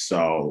side.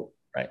 So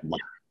right.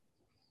 Like,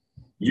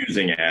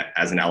 using it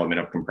as an element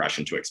of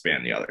compression to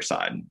expand the other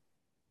side.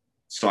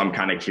 So I'm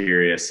kind of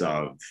curious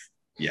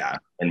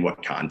in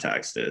what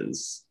context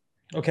is.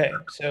 Okay.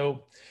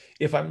 So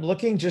if I'm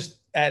looking just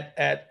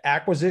at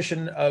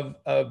acquisition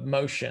of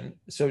motion,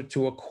 so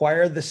to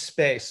acquire the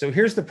space. So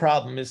here's the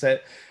problem is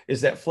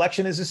that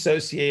flexion is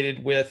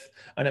associated with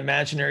an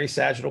imaginary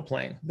sagittal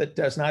plane that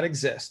does not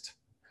exist.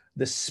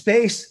 The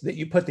space that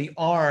you put the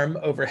arm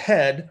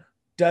overhead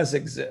does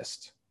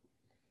exist.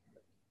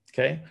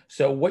 Okay.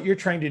 So what you're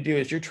trying to do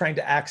is you're trying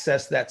to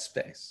access that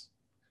space,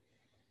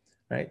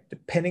 right?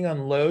 Depending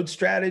on load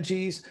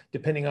strategies,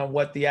 depending on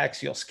what the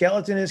axial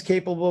skeleton is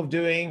capable of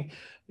doing.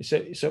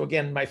 So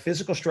again, my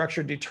physical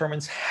structure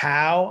determines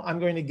how I'm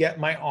going to get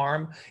my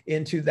arm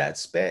into that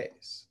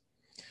space.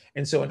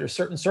 And so under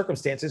certain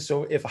circumstances,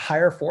 so if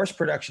higher force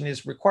production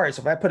is required,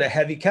 so if I put a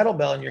heavy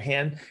kettlebell in your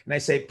hand and I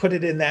say, put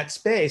it in that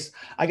space,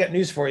 I got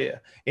news for you.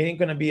 It ain't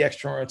going to be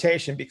external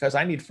rotation because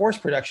I need force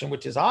production,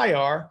 which is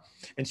IR.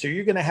 And so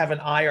you're going to have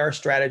an IR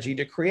strategy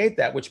to create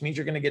that, which means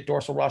you're going to get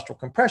dorsal rostral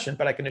compression.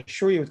 But I can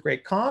assure you with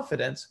great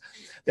confidence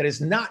that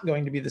is not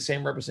going to be the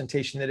same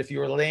representation that if you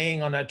were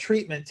laying on a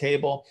treatment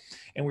table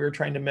and we were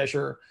trying to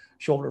measure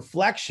shoulder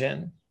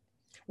flexion,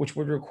 which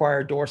would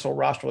require dorsal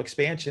rostral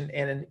expansion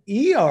and an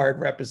ER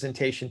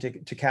representation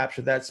to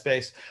capture that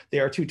space. They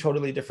are two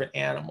totally different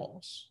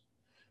animals,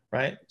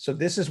 right? So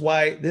this is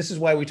why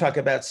we talk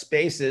about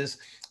spaces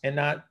and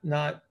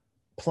not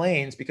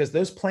planes, because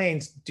those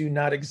planes do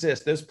not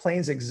exist. Those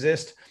planes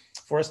exist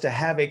for us to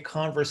have a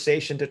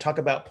conversation to talk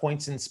about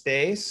points in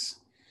space,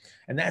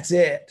 and that's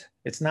it.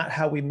 It's not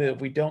how we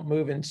move. We don't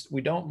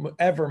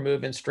ever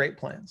move in straight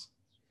planes.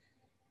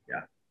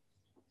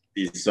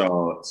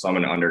 So I'm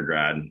an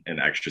undergrad in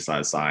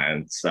exercise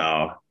science.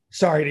 So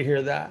sorry to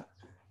hear that.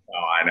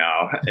 Oh, I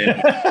know.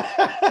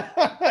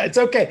 It's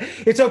okay.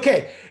 It's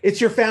okay.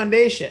 It's your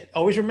foundation.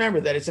 Always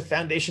remember that it's a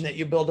foundation that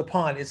you build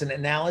upon. It's an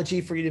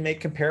analogy for you to make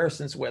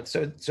comparisons with.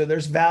 So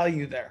there's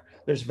value there.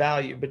 There's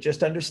value, but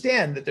just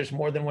understand that there's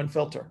more than one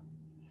filter.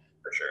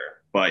 For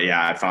sure. But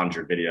yeah, I found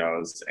your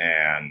videos,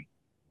 and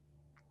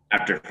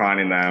after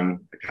finding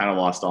them, I kind of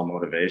lost all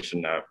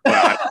motivation.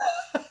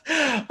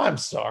 I'm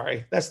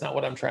sorry. That's not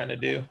what I'm trying to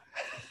do.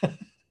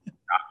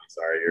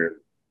 Sorry, you're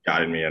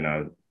guiding me in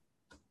a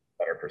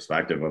better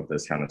perspective of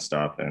this kind of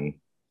stuff. And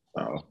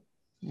so,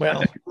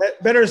 well,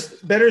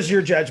 better's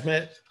your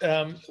judgment.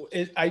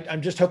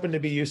 I'm just hoping to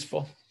be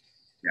useful.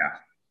 Yeah.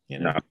 You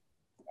know?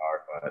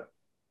 But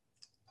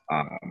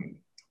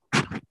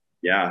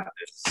yeah,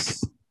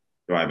 it's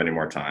Do I have any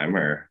more time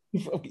or?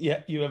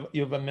 Yeah, you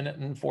have a minute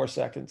and 4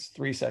 seconds,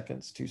 3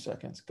 seconds, 2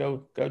 seconds.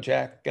 Go,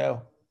 Jack,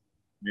 go.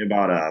 Maybe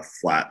about a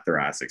flat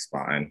thoracic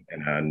spine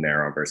and a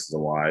narrow versus a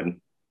wide.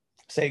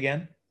 Say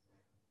again.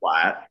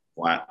 Flat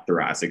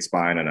thoracic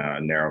spine and a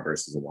narrow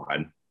versus a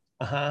wide.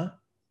 Uh-huh.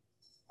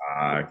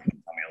 Can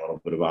you tell me a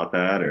little bit about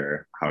that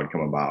or how it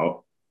come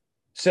about?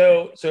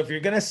 So if you're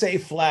going to say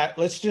flat,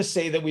 let's just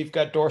say that we've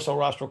got dorsal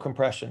rostral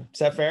compression. Is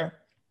that fair?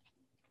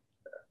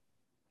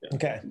 Yeah.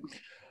 Okay.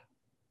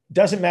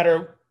 Doesn't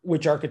matter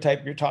which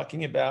archetype you're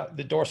talking about.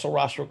 The dorsal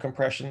rostral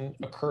compression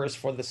occurs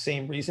for the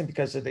same reason,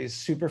 because it is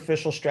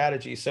superficial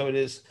strategy. So it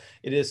is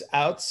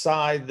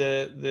outside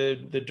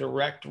the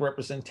direct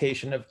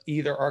representation of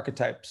either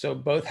archetype. So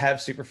both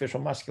have superficial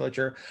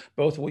musculature.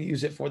 Both will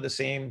use it for the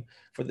same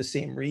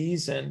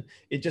reason.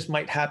 It just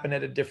might happen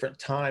at a different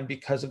time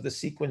because of the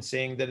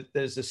sequencing that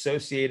is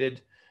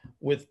associated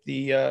with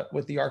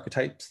the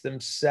archetypes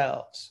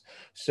themselves.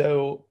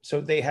 So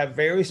they have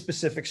very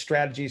specific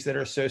strategies that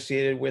are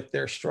associated with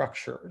their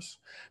structures.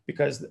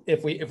 Because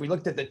if we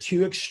looked at the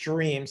two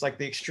extremes, like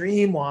the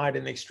extreme wide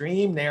and the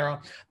extreme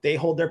narrow, they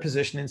hold their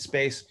position in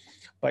space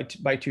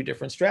by two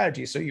different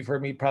strategies. So you've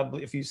heard me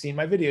probably, if you've seen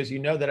my videos, you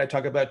know that I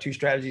talk about two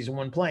strategies in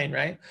one plane,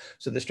 right?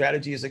 So the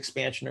strategy is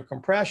expansion or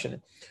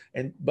compression.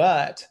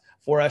 But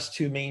for us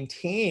to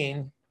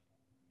maintain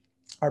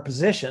our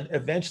position,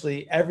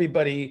 eventually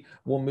everybody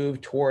will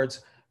move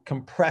towards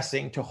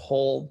compressing to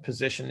hold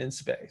position in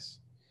space,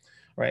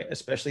 right?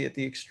 Especially at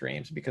the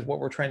extremes, because what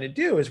we're trying to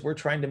do is we're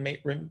trying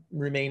to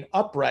remain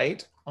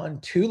upright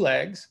on two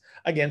legs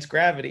against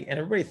gravity. And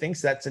everybody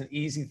thinks that's an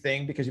easy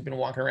thing because you've been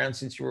walking around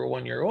since you were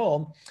 1 year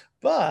old.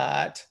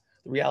 But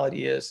the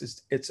reality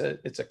is it's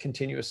a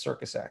continuous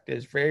circus act. It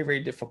is very,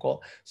 very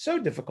difficult. So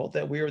difficult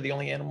that we are the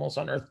only animals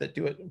on Earth that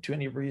do it to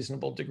any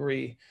reasonable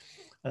degree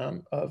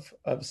of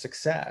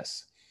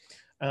success.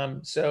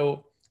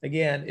 So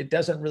again, it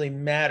doesn't really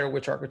matter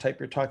which archetype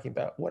you're talking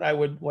about. What I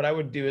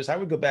would do is I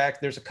would go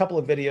back. There's a couple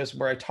of videos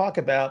where I talk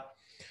about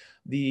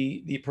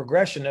the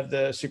progression of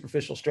the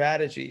superficial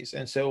strategies.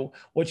 And so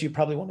what you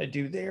probably want to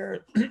do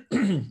there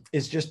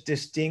is just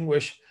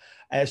distinguish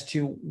as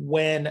to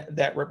when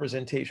that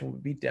representation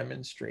would be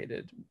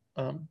demonstrated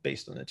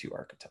based on the two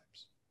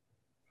archetypes.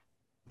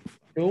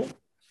 Cool.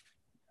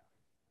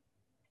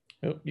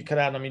 Oh, you cut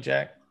out on me,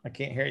 Jack. I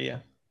can't hear you.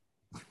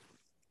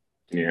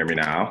 Can you hear me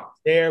now?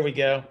 There we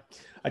go.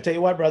 I tell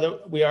you what, brother,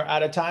 we are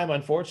out of time,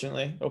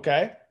 unfortunately.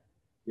 Okay.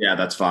 Yeah,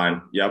 that's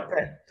fine. Yep.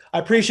 Okay. I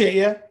appreciate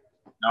you.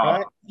 No. All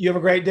right. You have a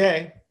great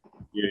day.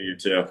 You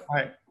too. All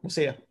right. We'll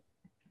see you.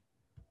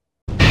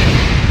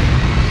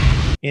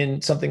 In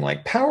something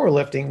like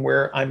powerlifting,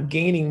 where I'm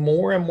gaining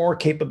more and more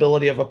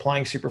capability of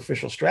applying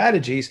superficial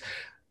strategies,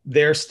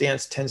 their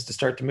stance tends to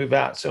start to move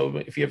out. So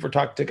if you ever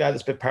talk to a guy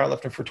that's been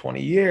powerlifting for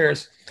 20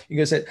 years, you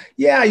go say,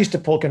 yeah, I used to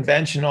pull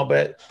conventional,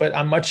 but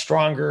I'm much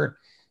stronger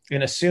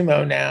in a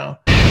sumo now.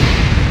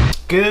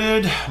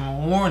 Good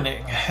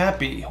morning.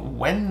 Happy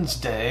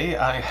Wednesday.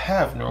 I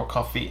have Neuro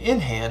Coffee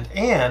in hand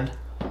and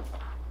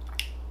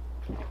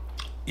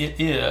it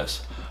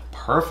is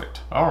perfect.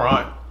 All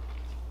right.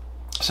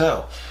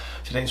 So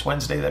today's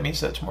Wednesday. That means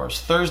that tomorrow's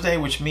Thursday,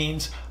 which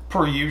means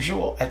per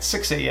usual at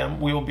 6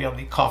 a.m. we will be on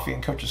the Coffee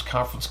and Coaches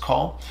conference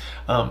call.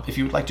 If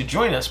you would like to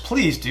join us,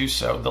 please do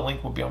so. The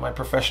link will be on my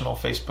professional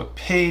Facebook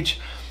page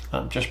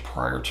just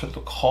prior to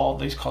the call.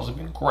 These calls have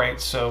been great,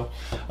 so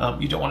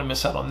you don't want to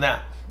miss out on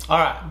that. All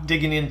right,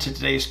 digging into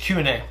today's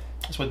Q&A.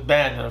 It's with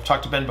Ben, and I've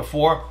talked to Ben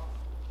before.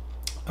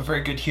 A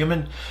very good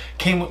human,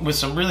 came with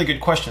some really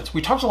good questions.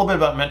 We talked a little bit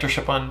about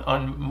mentorship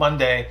on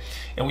Monday,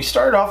 and we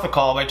started off the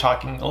call by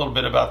talking a little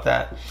bit about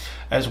that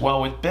as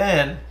well with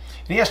Ben. And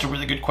he asked a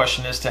really good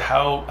question as to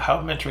how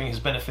mentoring has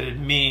benefited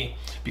me,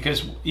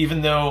 because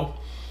even though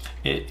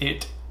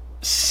it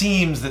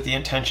seems that the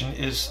intention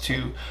is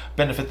to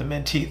benefit the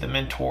mentee, the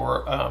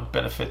mentor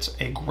benefits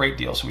a great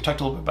deal. So we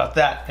talked a little bit about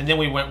that, and then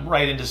we went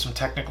right into some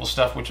technical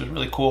stuff, which was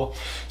really cool.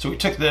 So we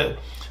took the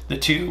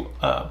two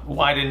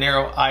wide and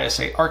narrow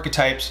ISA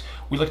archetypes.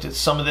 We looked at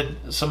some of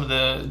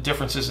the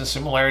differences and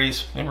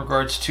similarities in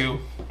regards to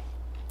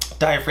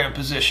diaphragm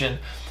position,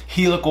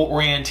 helical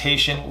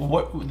orientation,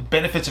 what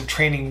benefits of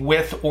training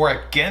with or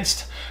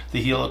against the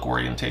helical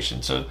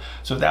orientation. So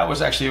that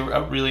was actually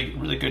a really,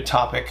 really good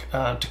topic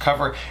to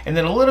cover. And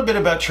then a little bit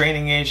about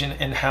training age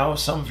and how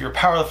some of your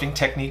powerlifting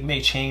technique may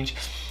change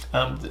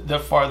the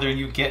farther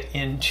you get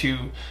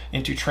into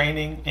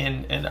training.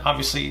 And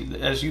obviously,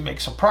 as you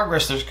make some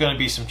progress, there's going to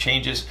be some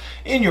changes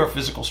in your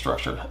physical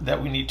structure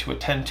that we need to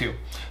attend to.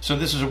 So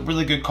this is a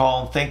really good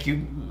call. Thank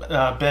you,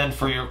 Ben,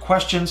 for your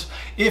questions.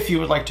 If you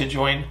would like to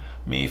join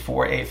me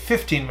for a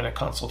 15-minute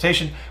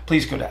consultation,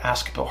 please go to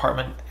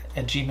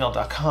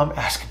askbillhartman@gmail.com,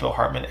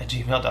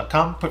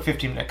 askbillhartman@gmail.com. Put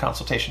 15-minute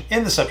consultation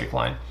in the subject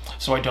line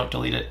so I don't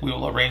delete it. We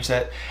will arrange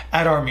that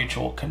at our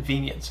mutual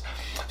convenience.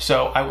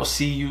 So I will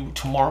see you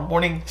tomorrow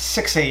morning,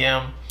 6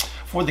 a.m.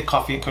 for the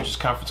Coffee and Coaches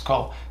conference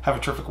call. Have a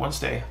terrific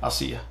Wednesday. I'll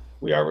see you.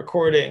 We are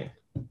recording.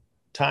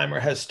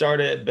 Timer has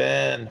started.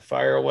 Ben,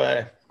 fire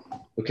away.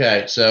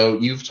 Okay, so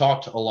you've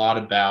talked a lot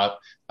about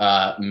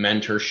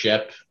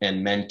mentorship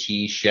and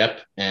menteeship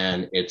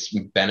and its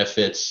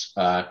benefits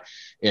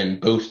in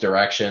both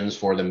directions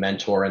for the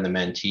mentor and the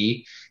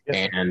mentee.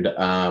 Yes. And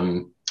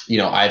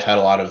I've had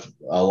a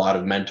lot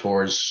of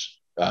mentors,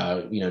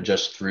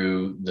 just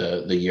through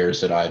the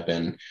years that I've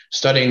been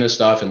studying this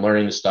stuff and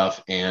learning this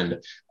stuff.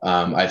 And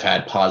I've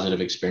had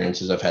positive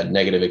experiences, I've had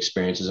negative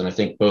experiences, and I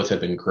think both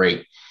have been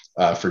great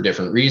for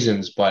different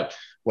reasons. But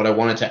what I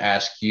wanted to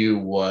ask you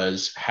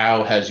was,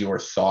 how has your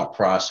thought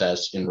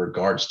process in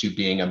regards to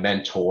being a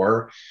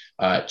mentor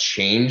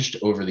changed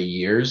over the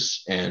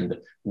years? And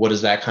what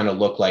does that kind of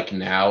look like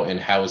now? And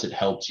how has it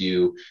helped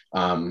you,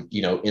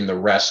 in the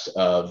rest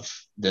of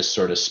this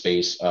sort of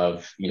space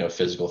of,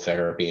 physical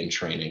therapy and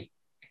training?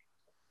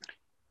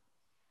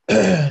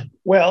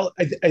 Well,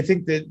 I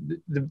think that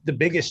the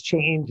biggest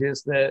change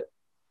is that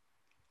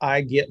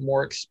I get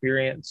more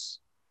experience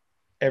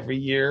every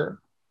year,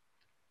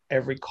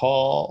 every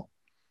call,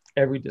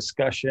 every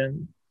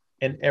discussion,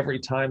 and every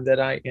time that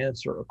I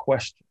answer a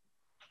question.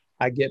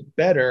 I get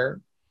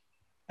better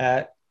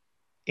at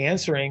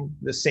answering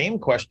the same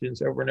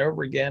questions over and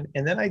over again.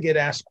 And then I get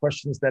asked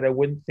questions that I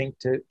wouldn't think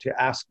to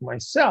ask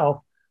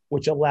myself,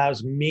 which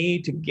allows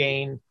me to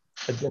gain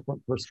a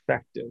different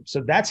perspective.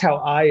 So that's how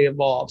I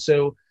evolve.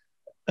 So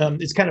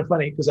it's kind of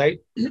funny because I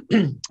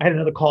had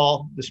another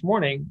call this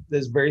morning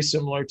that's very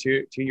similar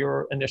to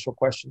your initial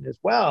question as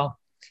well.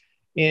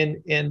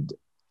 And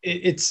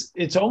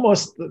it's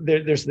almost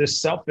there's this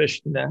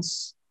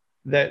selfishness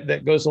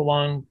that goes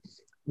along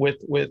with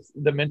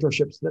the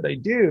mentorships that I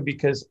do,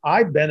 because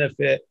I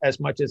benefit as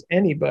much as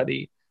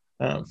anybody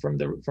from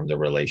the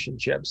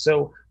relationship.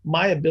 So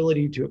my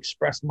ability to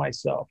express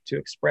myself, to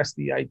express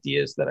the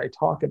ideas that I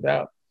talk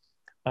about,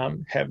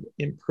 have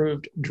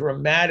improved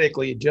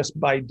dramatically just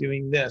by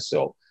doing this.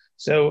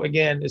 So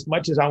again, as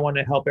much as I want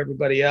to help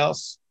everybody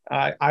else,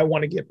 I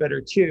want to get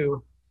better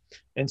too.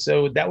 And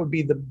so that would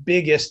be the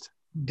biggest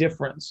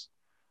difference,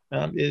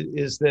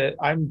 is that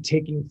I'm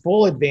taking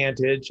full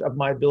advantage of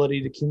my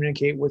ability to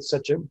communicate with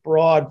such a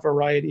broad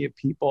variety of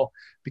people,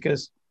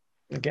 because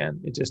again,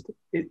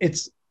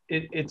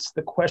 it's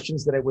the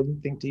questions that I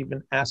wouldn't think to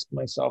even ask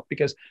myself,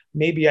 because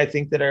maybe I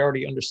think that I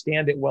already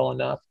understand it well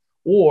enough.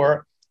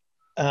 Or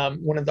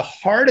one of the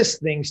hardest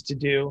things to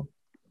do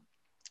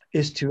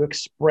is to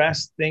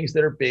express things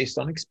that are based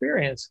on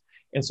experience.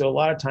 And so a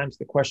lot of times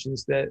the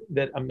questions that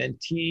a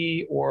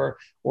mentee or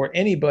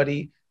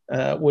anybody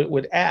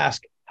would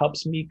ask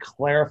helps me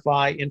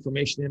clarify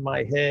information in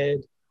my head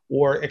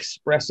or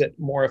express it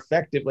more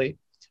effectively.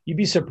 You'd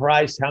be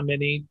surprised how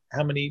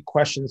many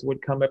questions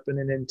would come up in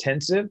an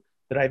intensive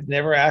that I've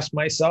never asked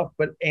myself,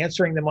 but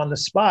answering them on the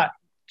spot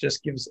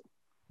just gives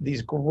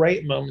these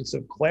great moments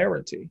of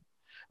clarity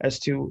as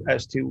to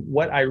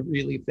what I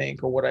really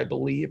think, or what I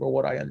believe, or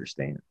what I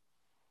understand.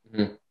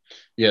 Mm-hmm.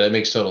 Yeah, that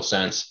makes total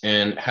sense.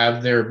 And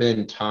have there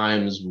been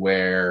times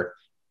where,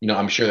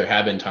 I'm sure there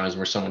have been times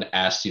where someone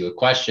asks you a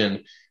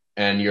question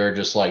and you're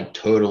just like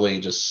totally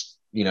just,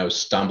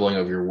 stumbling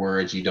over your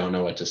words, you don't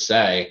know what to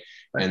say.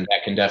 Right. And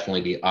that can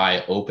definitely be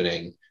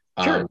eye-opening.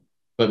 Sure.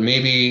 But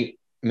maybe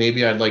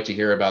I'd like to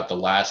hear about the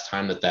last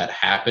time that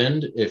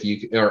happened, if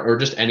you, or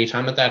just any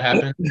time that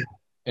happened,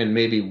 and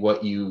maybe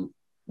what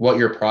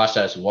your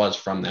process was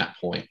from that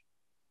point.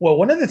 Well,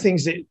 one of the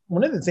things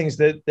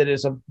that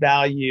is of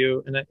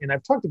value, and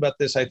I've talked about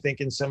this, I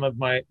think, in some of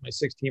my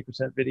 16%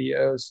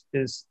 videos,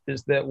 is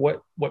that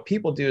what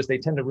people do is they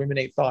tend to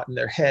ruminate thought in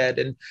their head,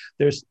 and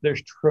there's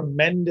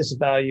tremendous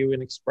value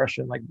in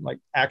expression, like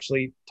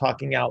actually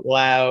talking out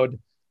loud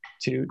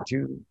to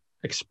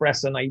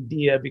express an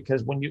idea,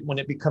 because when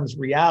it becomes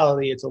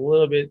reality, it's a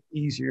little bit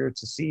easier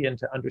to see and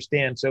to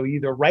understand. So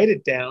either write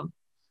it down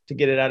to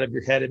get it out of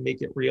your head and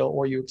make it real,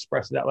 or you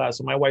express it out loud.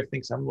 So my wife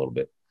thinks I'm a little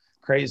bit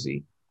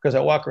crazy because I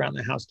walk around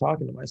the house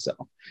talking to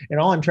myself, and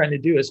all I'm trying to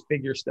do is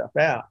figure stuff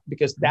out,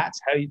 because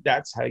that's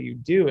how you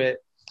do it.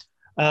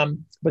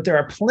 But there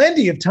are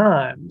plenty of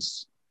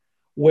times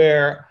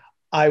where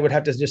I would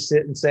have to just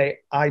sit and say,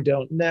 I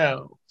don't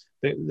know.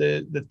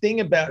 The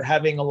thing about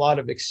having a lot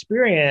of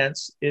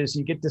experience is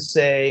you get to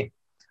say,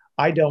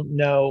 I don't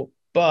know,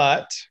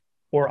 but,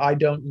 or I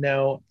don't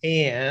know,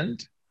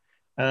 and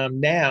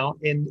now,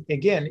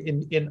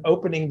 in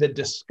opening the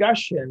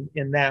discussion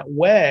in that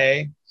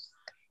way,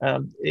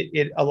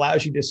 it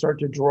allows you to start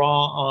to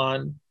draw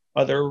on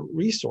other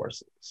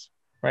resources,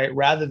 right?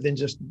 Rather than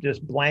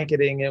just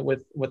blanketing it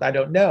with I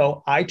don't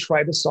know. I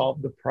try to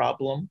solve the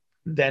problem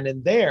then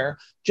and there,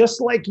 just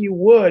like you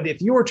would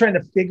if you were trying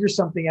to figure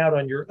something out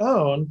on your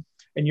own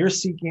and you're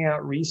seeking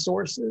out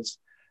resources.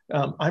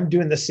 I'm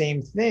doing the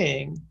same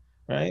thing,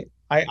 right?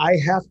 I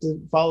have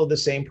to follow the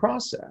same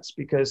process,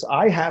 because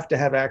I have to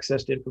have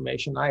access to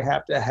information. I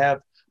have to have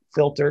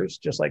filters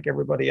just like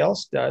everybody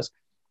else does.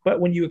 But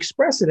when you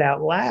express it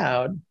out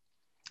loud,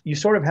 you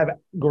sort of have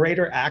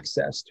greater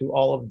access to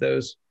all of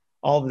those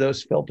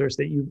filters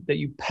that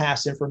you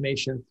pass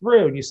information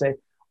through. And you say,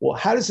 well,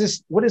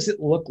 what does it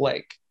look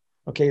like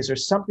Okay, is there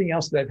something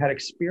else that I've had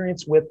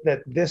experience with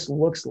that this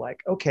looks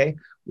like? Okay,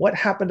 what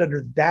happened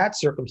under that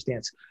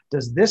circumstance?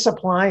 Does this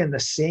apply in the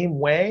same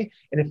way?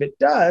 And if it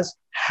does,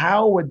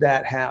 how would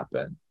that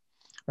happen?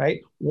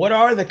 Right? What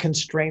are the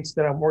constraints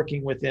that I'm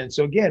working within?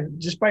 So again,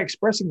 just by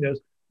expressing those,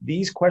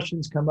 these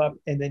questions come up,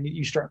 and then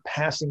you start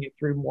passing it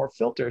through more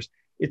filters.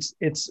 It's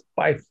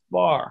by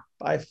far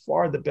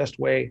the best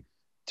way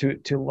to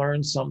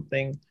learn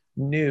something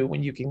new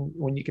when you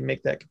can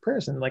make that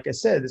comparison. Like I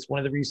said, it's one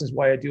of the reasons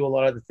why I do a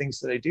lot of the things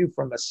that I do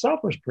from a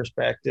selfish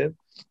perspective,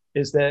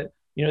 is that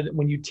that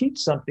when you teach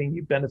something,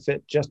 you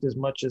benefit just as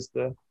much as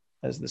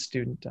the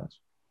student does.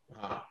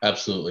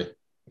 Absolutely.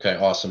 Okay,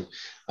 awesome.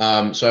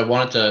 So I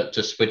wanted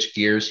to switch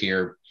gears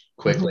here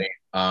quickly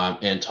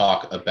and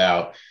talk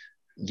about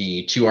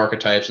the two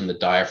archetypes and the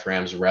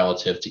diaphragms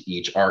relative to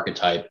each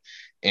archetype,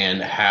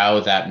 and how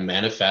that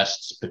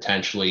manifests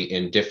potentially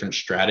in different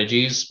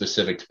strategies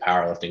specific to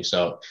powerlifting.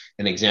 So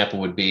an example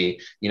would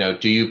be,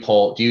 do you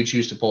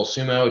choose to pull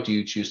sumo? Do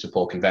you choose to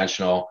pull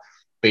conventional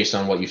based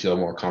on what you feel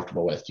more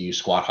comfortable with? Do you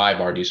squat high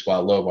bar? Do you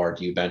squat low bar?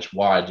 Do you bench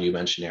wide? Do you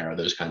bench narrow?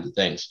 Those kinds of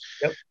things.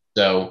 Yep.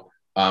 So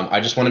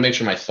I just want to make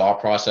sure my thought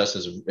process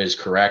is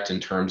correct in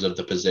terms of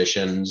the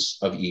positions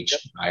of each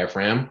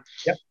diaphragm.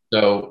 Yep.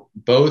 So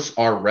both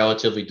are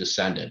relatively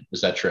descended.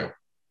 Is that true?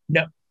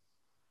 No.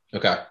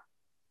 Okay.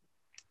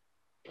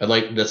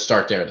 Let's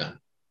start there then.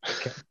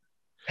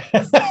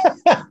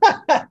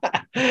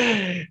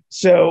 Okay.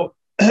 So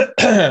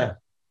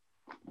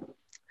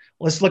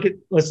let's look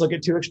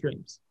at two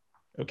extremes.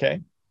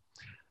 Okay.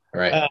 All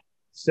right.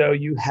 So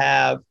you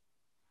have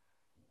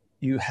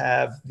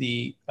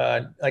the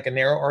like a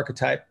narrow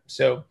archetype.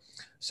 So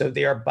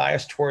they are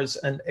biased towards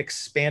an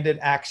expanded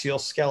axial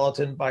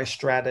skeleton by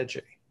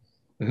strategy.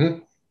 Mm-hmm.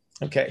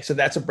 Okay. So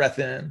that's a breath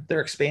in. They're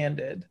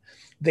expanded.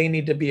 They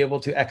need to be able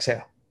to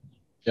exhale.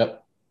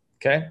 Yep.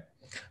 Okay.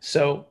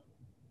 So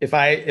if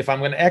I'm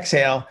going to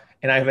exhale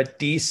and I have a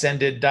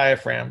descended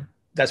diaphragm,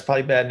 that's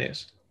probably bad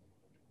news.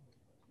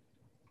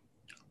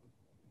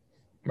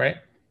 Right?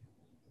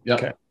 Yep.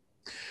 Okay.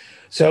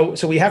 So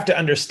we have to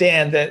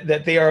understand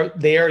that they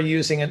are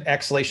using an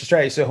exhalation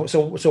strategy.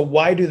 So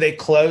why do they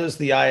close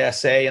the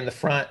ISA in the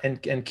front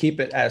and keep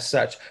it as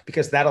such?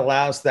 Because that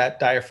allows that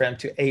diaphragm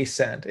to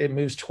ascend. It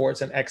moves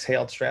towards an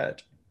exhaled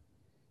strategy.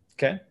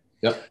 Okay.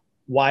 Yep.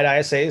 Wide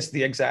ISA is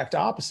the exact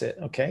opposite.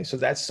 Okay. So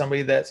that's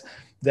somebody that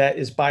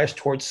is biased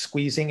towards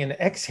squeezing and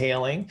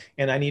exhaling,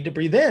 and I need to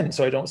breathe in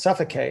so I don't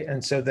suffocate.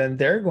 And so then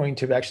they're going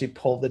to actually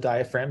pull the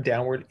diaphragm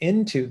downward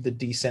into the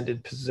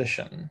descended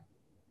position.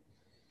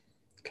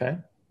 Okay.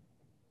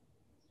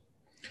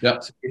 Yeah.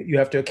 So you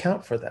have to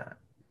account for that.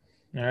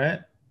 All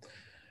right.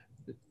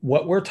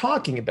 What we're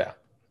talking about,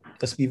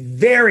 let's be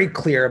very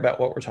clear about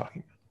what we're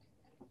talking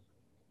about.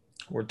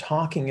 We're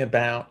talking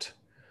about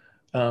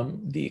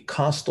the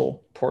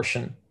costal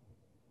portion.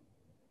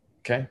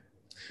 Okay.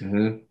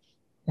 Mm-hmm.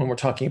 When we're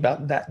talking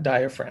about that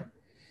diaphragm.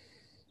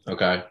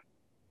 Okay.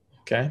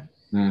 Okay.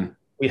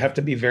 We have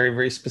to be very,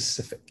 very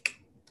specific.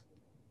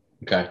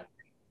 Okay.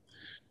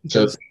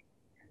 So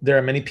there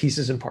are many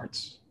pieces and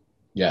parts.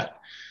 Yeah.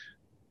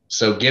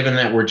 So given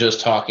that we're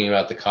just talking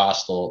about the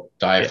costal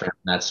diaphragm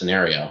in that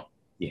scenario,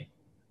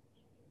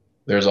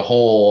 there's a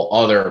whole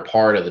other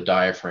part of the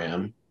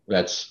diaphragm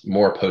that's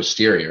more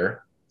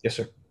posterior. Yes,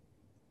 sir.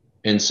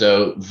 And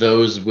so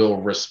those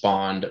will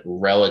respond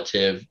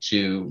relative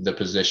to the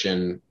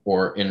position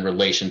or in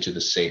relation to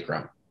the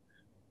sacrum.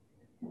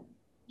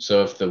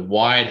 So if the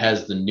wide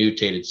has the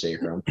nutated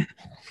sacrum,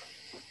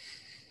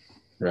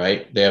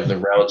 right, they have the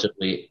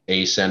relatively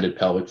ascended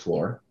pelvic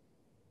floor.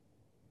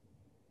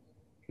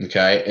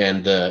 Okay.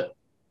 And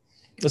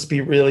let's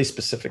be really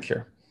specific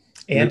here.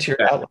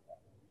 Anterior outlet.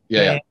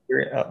 Yeah.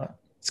 Anterior outlet.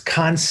 It's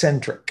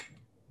concentric.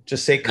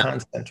 Just say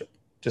concentric.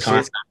 Just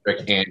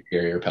concentric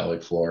anterior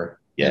pelvic floor.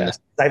 Yes.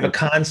 I have a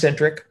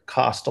concentric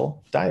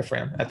costal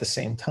diaphragm at the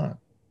same time.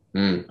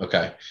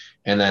 Okay.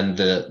 And then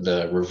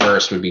the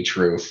reverse would be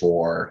true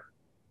for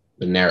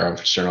the narrow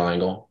sternal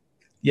angle.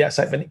 Yes.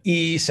 I have an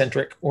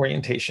eccentric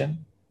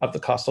orientation of the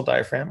costal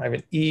diaphragm. I have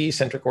an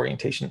eccentric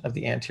orientation of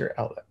the anterior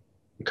outlet.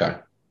 Okay.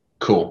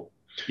 Cool.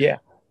 Yeah.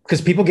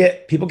 Because people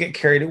get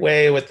carried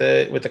away with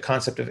the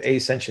concept of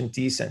ascension,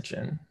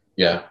 descension.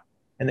 Yeah.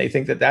 And they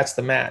think that that's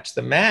the match.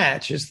 The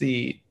match is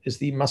the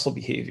muscle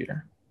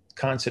behavior.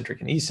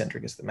 Concentric and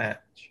eccentric is the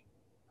match.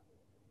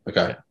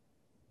 Okay.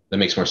 That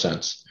makes more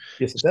sense.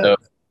 Yes, it does.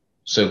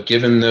 So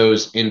given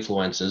those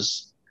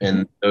influences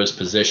and those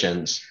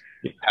positions,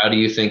 how do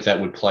you think that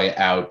would play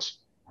out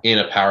in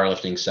a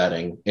powerlifting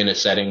setting, in a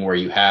setting where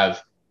you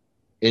have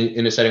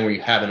in a setting where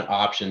you have an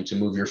option to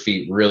move your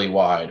feet really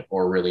wide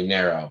or really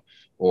narrow,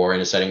 or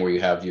in a setting where you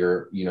have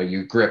your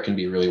grip can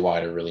be really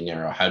wide or really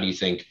narrow? How do you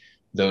think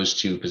those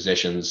two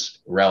positions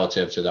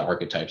relative to the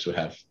archetypes would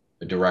have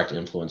a direct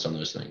influence on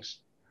those things?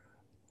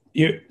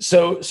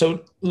 So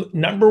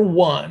number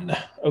one,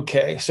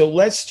 okay, so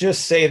let's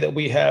just say that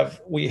we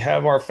have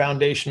our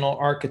foundational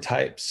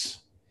archetypes.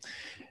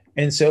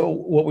 And so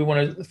what we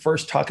want to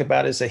first talk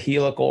about is a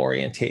helical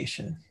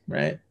orientation,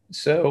 right?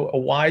 So a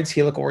WIDE's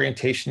helical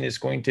orientation is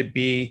going to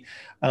be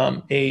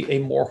a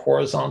more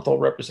horizontal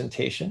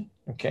representation.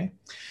 Okay.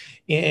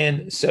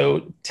 And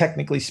so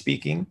technically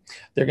speaking,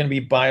 they're going to be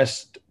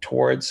biased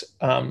towards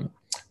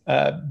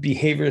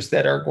behaviors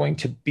that are going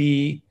to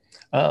be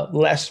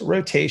less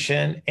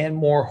rotation and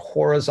more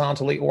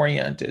horizontally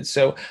oriented.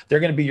 So they're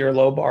going to be your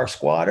low bar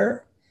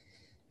squatter,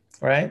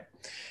 right?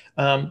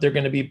 They're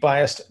going to be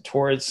biased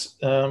towards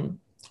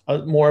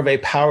more of a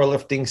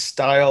powerlifting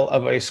style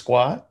of a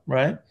squat,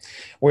 right?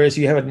 Whereas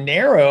you have a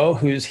narrow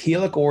whose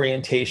helical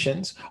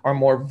orientations are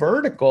more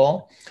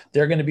vertical,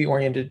 they're going to be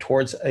oriented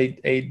towards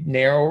a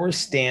narrower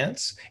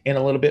stance and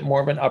a little bit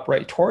more of an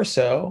upright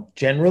torso.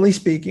 Generally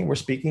speaking, we're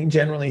speaking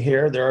generally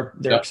here. There are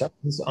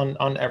exceptions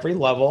on every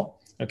level,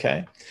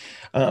 okay?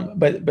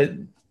 But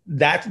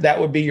that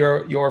would be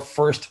your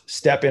first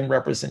step in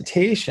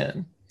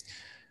representation.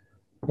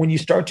 When you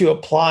start to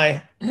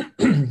apply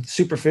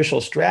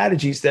superficial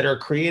strategies that are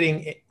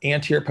creating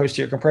anterior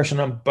posterior compression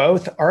on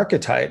both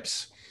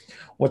archetypes,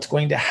 what's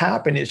going to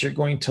happen is you're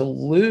going to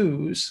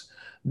lose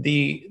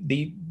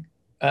the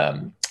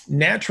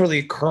naturally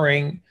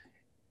occurring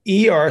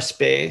ER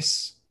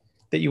space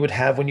that you would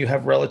have when you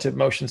have relative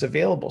motions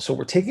available. So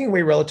we're taking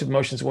away relative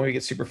motions when we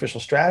get superficial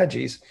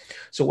strategies.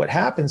 So what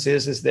happens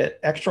is that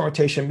external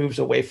rotation moves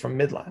away from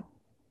midline.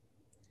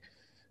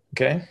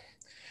 Okay.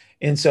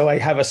 And so I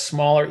have a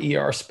smaller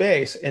ER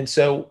space. And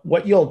so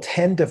what you'll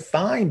tend to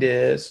find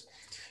is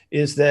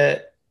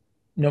that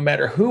no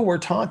matter who we're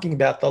talking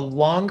about, the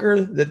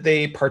longer that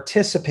they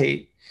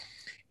participate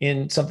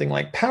in something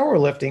like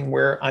powerlifting,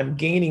 where I'm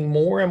gaining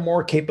more and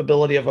more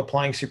capability of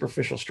applying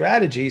superficial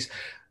strategies,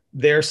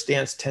 their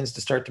stance tends to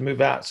start to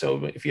move out.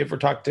 So if you ever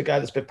talk to a guy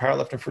that's been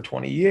powerlifting for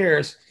 20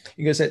 years,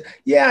 you go say,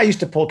 yeah, I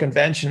used to pull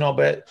conventional,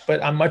 but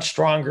I'm much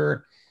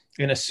stronger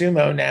in a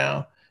sumo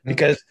now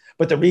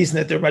but the reason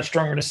that they're much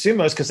stronger in a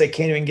sumo is because they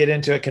can't even get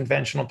into a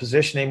conventional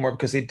position anymore,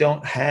 because they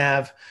don't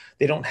have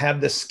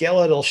the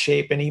skeletal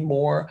shape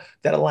anymore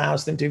that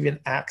allows them to even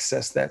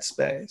access that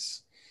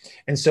space.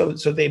 And so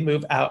they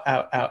move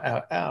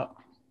out.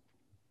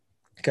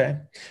 Okay.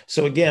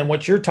 So again,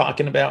 what you're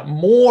talking about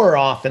more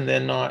often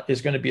than not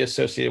is going to be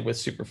associated with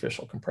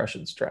superficial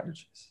compression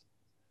strategies.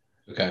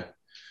 Okay.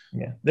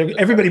 Yeah,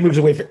 everybody's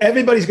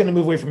going to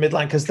move away from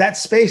midline because that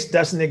space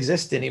doesn't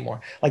exist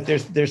anymore. Like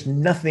there's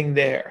nothing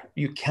there.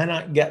 You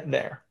cannot get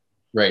there.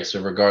 Right.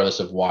 So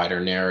regardless of wide or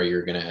narrow,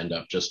 you're going to end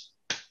up just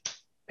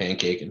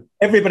pancaking.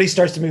 Everybody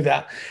starts to move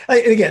out.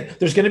 And again,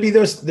 there's going to be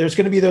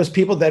those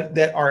people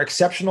that are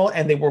exceptional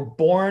and they were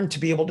born to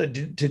be able to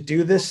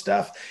do this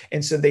stuff,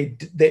 and so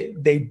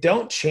they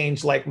don't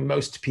change like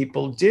most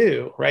people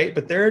do, right?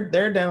 But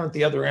they're down at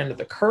the other end of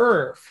the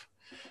curve,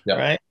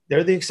 right?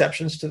 They're the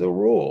exceptions to the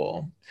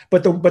rule.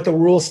 But the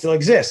rule still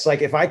exists.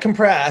 Like if I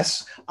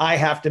compress, I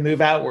have to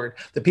move outward.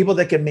 The people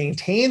that can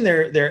maintain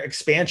their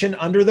expansion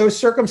under those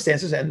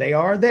circumstances, and they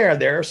are there,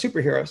 they're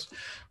superheroes,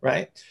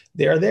 right?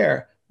 They're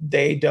there.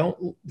 They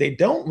don't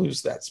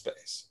lose that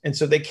space. And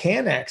so they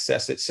can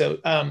access it. So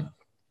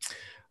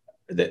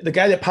the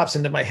guy that pops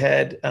into my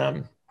head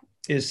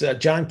is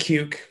John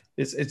Kuke.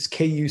 It's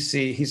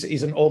KUC.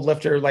 He's an old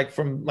lifter, like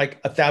from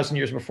like 1,000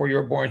 years before you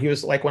were born. He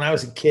was like, when I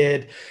was a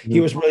kid, he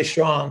was really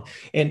strong.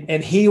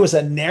 And he was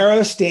a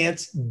narrow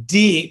stance,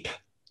 deep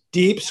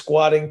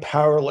squatting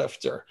power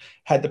lifter,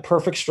 had the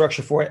perfect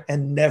structure for it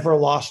and never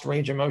lost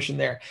range of motion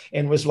there.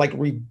 And was like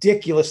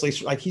ridiculously,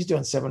 like he's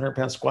doing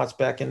 700-pound squats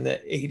back in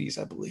the 80s,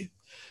 I believe,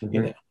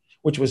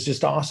 which was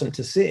just awesome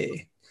to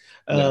see.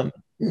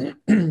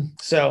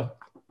 So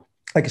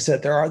like I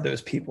said, there are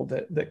those people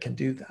that can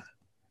do that.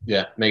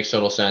 Yeah, makes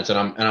total sense. And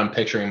I'm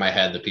picturing in my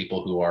head the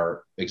people who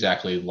are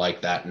exactly like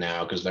that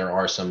now, because there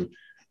are some,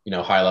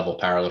 high level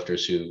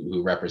powerlifters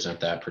who represent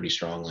that pretty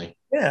strongly.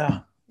 Yeah.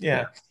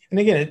 And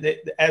again,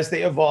 as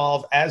they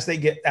evolve, as they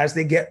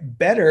get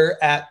better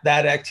at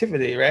that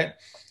activity, right?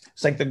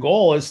 It's like the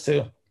goal is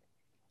to,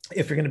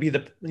 if you're going to be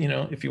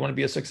if you want to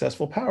be a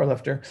successful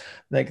powerlifter,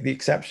 like the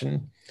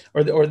exception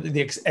or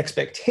the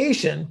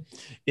expectation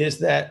is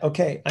that,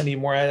 okay, I need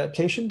more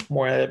adaptation.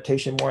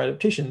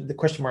 The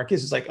question mark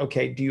is like,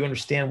 okay, do you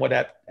understand what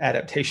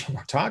adaptation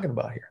we're talking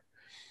about here?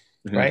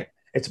 Right?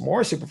 It's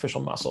more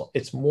superficial muscle.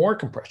 It's more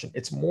compression.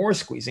 It's more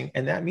squeezing.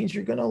 And that means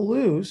you're going to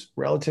lose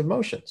relative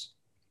motions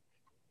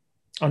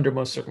under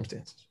most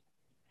circumstances.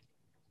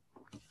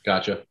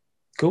 Gotcha.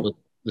 Cool.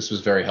 This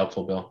was very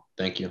helpful, Bill.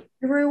 Thank you.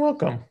 You're very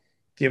welcome.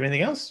 Do you have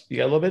anything else? You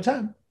got a little bit of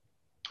time.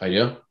 I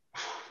do.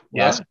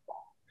 Yeah.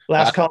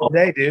 Last call of the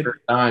day, dude.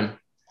 Time.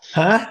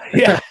 Huh?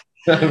 Yeah.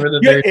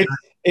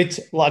 It's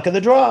luck of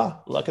the draw.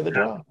 Luck of the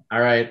draw.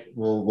 All right.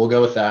 We'll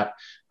go with that.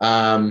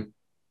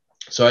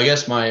 So I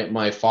guess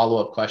my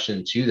follow-up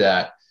question to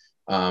that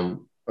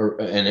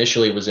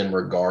initially was in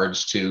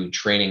regards to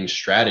training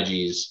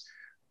strategies,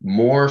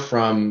 more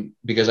from,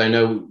 because I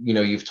know,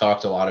 you've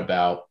talked a lot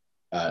about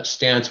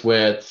stance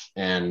width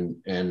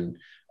and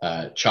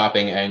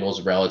chopping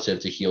angles relative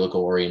to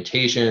helical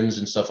orientations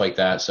and stuff like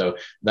that. So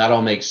that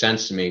all makes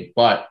sense to me.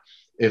 But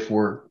if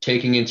we're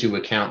taking into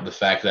account the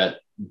fact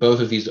that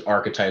both of these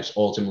archetypes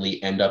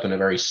ultimately end up in a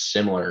very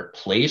similar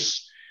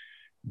place,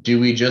 do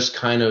we just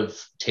kind of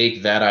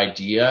take that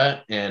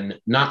idea and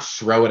not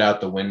throw it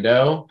out the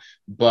window,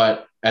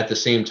 but at the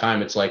same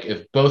time, it's like,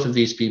 if both of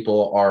these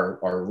people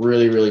are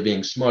really, really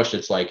being smushed,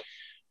 it's like,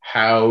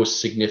 how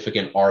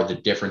significant are the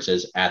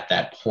differences at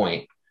that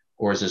point?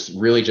 Or is this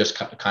really just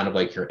kind of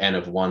like your N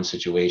of one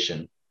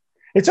situation?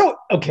 It's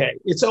okay.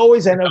 It's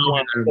always N of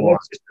one.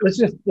 Let's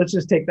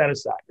just take that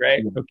aside,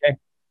 right? Okay,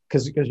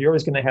 because you're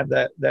always going to have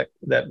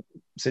that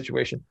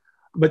situation.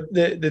 But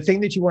the thing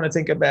that you want to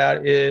think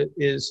about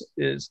is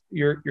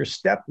your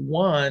step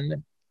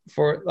one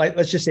for, like,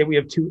 let's just say we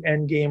have two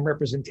end game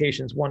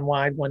representations, one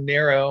wide, one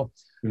narrow.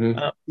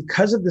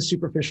 Because of the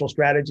superficial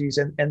strategies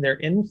and their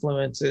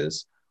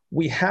influences,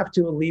 we have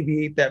to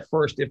alleviate that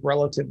first if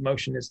relative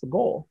motion is the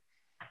goal.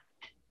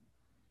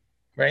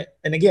 Right.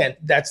 And again,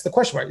 that's the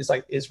question mark. It's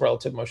like, is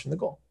relative motion the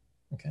goal?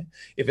 Okay.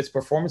 If it's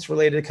performance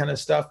related kind of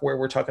stuff where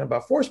we're talking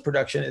about force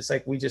production, it's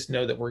like, we just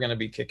know that we're going to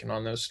be kicking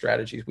on those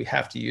strategies. We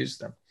have to use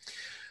them.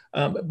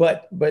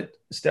 But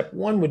step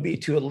one would be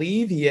to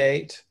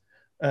alleviate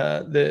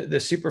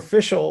the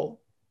superficial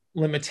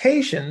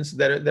limitations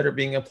that are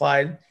being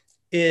applied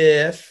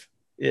if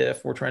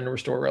we're trying to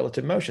restore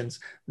relative motions.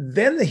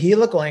 Then the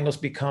helical angles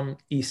become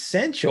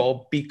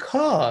essential,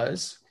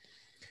 because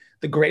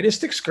the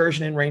greatest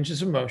excursion in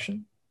ranges of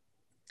motion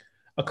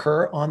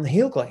occur on the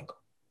helical angle.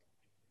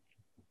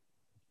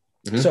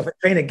 So if I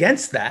train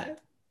against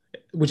that,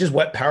 which is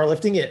what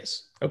powerlifting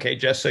is, okay,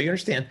 just so you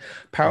understand,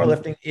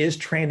 powerlifting is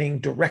training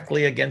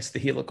directly against the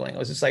helical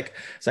angles. It's like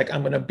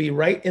I'm going to be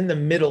right in the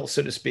middle,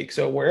 so to speak.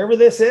 So wherever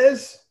this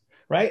is,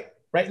 right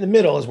in the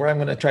middle is where I'm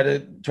going to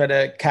try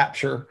to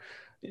capture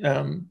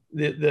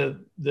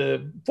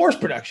the force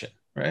production,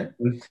 right?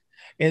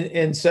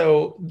 And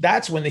so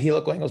that's when the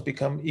helical angles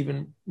become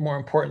even more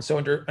important. So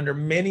under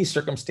many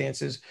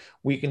circumstances,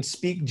 we can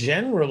speak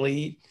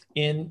generally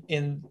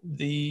in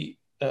the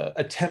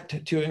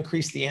attempt to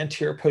increase the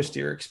anterior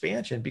posterior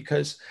expansion,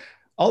 because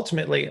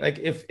ultimately, like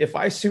if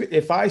I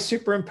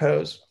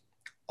superimpose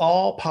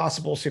all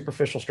possible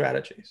superficial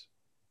strategies,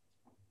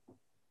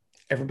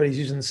 everybody's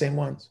using the same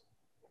ones,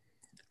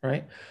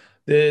 right?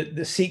 The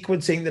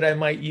sequencing that I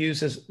might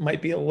use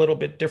might be a little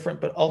bit different,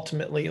 but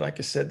ultimately, like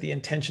I said, the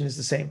intention is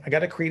the same. I got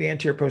to create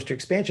anterior posterior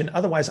expansion.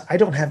 Otherwise, I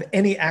don't have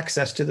any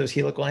access to those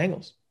helical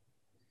angles.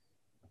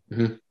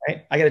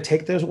 Right? I got to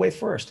take those away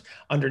first.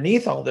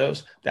 Underneath all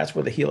those, that's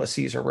where the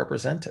helices are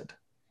represented.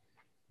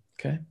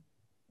 Okay.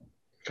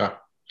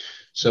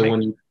 So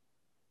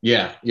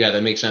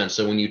that makes sense.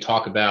 So when you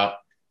talk about,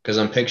 because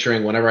I'm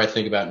picturing, whenever I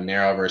think about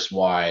narrow versus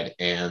wide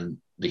and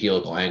the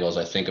helical angles,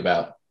 I think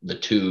about the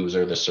tubes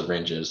or the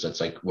syringes. That's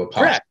like what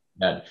pops in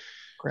my head.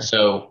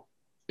 So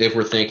if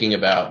we're thinking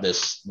about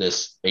this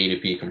A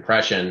to P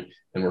compression,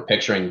 and we're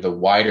picturing the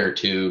wider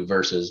tube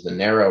versus the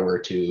narrower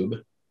tube,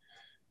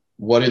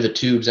 what do the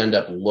tubes end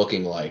up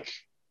looking like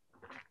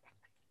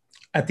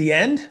at the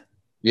end?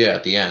 Yeah,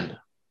 at the end.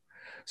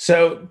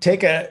 So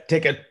take a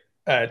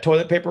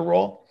toilet paper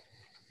roll.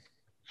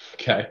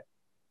 Okay.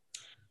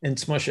 And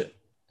smush it.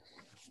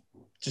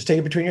 Just take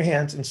it between your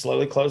hands and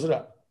slowly close it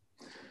up.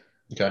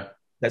 Okay.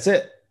 That's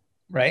it.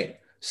 Right.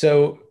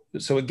 So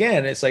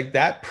again, it's like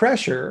that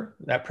pressure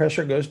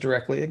goes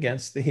directly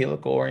against the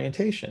helical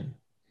orientation.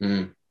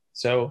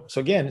 So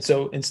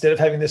instead of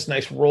having this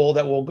nice roll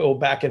that will go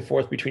back and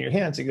forth between your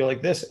hands, you go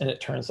like this and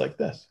it turns like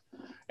this.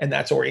 And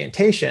that's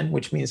orientation,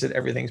 which means that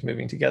everything's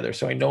moving together.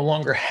 So I no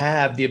longer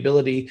have the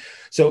ability.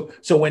 So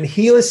when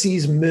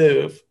helices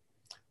move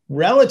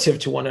relative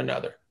to one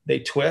another, they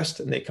twist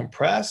and they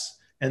compress,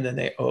 and then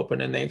they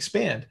open and they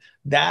expand.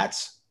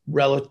 That's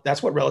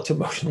what relative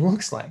motion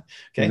looks like.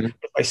 Okay.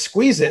 If I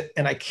squeeze it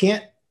and I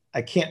can't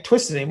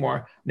twist it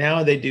anymore,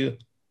 now they do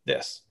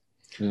this.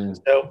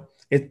 So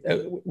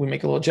we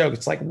make a little joke.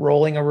 It's like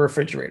rolling a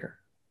refrigerator.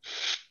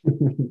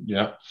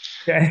 Yeah.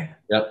 Okay.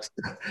 Yep.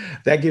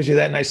 That gives you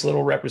that nice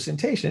little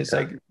representation. It's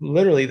like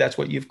literally that's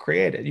what you've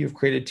created. You've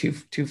created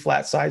two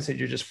flat sides that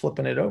you're just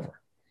flipping it over.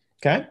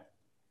 Okay.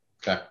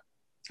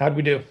 How'd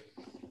we do?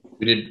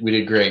 We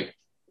did great.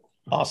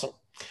 Awesome.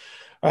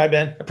 All right,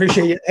 Ben.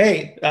 Appreciate you.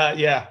 Hey,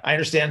 yeah, I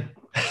understand.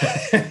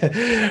 We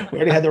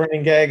already had the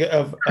running gag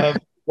of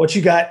what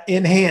you got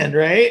in hand,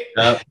 right?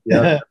 Yep.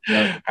 All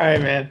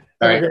right, man.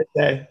 All Have right. a great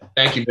day.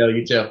 Thank you, Bill.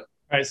 You too. All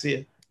right, see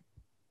you.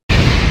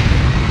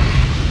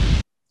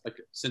 Like,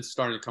 since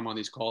starting to come on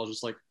these calls,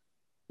 just like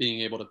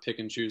being able to pick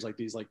and choose like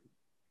these like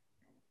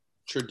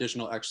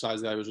traditional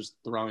exercises that I was just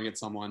throwing at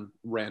someone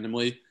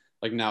randomly,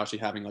 like now actually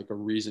having like a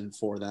reason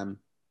for them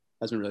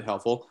has been really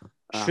helpful.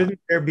 Shouldn't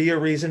there be a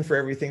reason for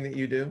everything that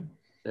you do?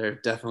 There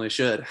definitely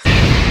should.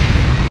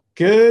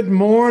 Good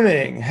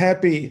morning.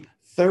 Happy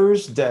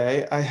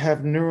Thursday. I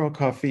have Neuro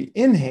Coffee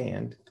in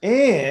hand.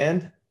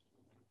 And,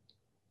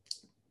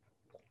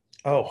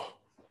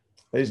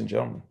 ladies and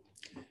gentlemen,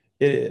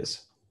 it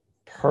is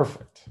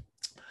perfect.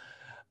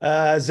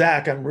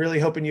 Zach, I'm really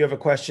hoping you have a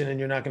question and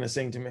you're not going to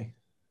sing to me.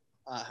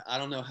 I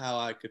don't know how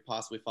I could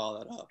possibly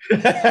follow that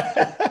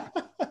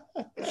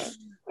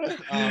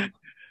up.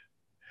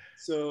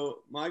 So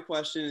my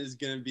question is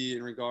going to be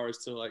in regards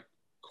to like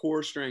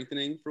core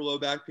strengthening for low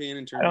back pain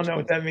in terms I don't know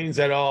what that means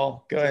at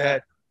all. Go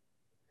ahead.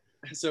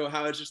 So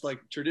how it's just like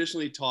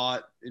traditionally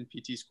taught in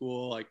PT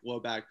school, like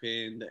low back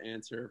pain, the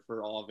answer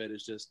for all of it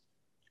is just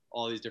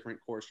all these different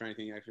core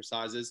strengthening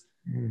exercises.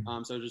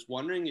 So just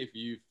wondering if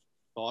you've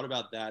thought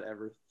about that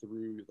ever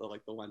through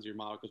the lens of your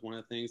model, because one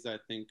of the things that I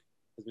think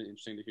has been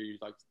interesting to hear you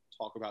like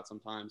talk about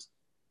sometimes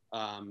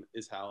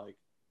is how like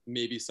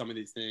maybe some of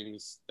these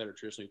things that are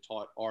traditionally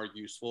taught are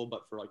useful,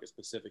 but for like a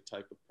specific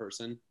type of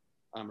person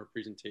or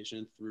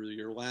presentation through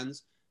your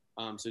lens.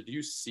 So do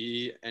you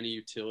see any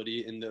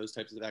utility in those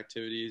types of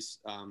activities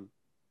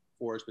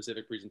for a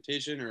specific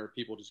presentation, or are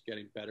people just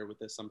getting better with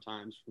this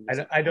sometimes?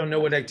 I don't know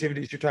what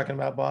activities you're talking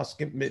about, boss.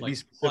 Like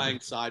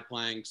planks, side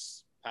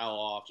planks, paddle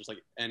off, just like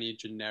any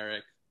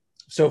generic.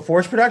 So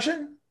force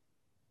production?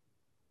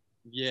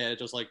 Yeah,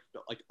 just like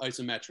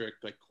isometric,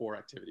 like core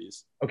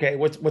activities. Okay,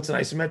 what's an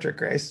isometric,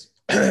 Grace?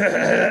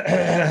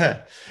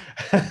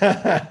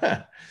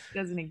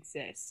 Doesn't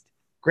exist.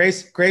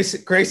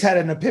 Grace had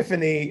an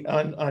epiphany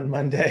on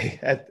Monday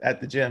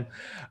at the gym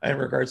in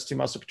regards to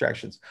muscle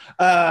contractions.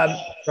 So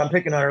I'm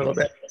picking on her a little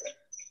bit.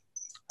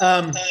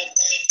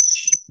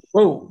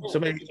 Whoa,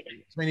 somebody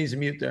needs to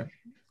mute there.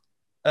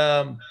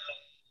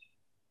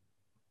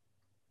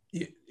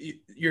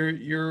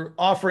 You're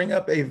offering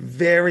up a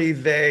very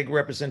vague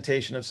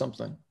representation of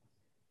something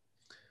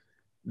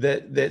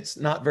that's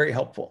not very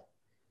helpful.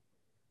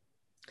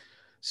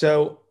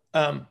 So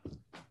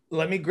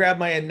let me grab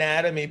my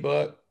anatomy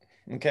book.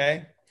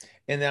 Okay.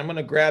 And then I'm going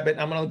to grab it.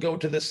 I'm going to go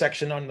to the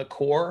section on the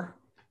core.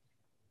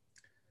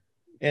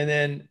 And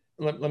then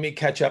let me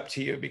catch up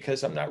to you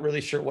because I'm not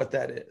really sure what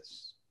that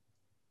is.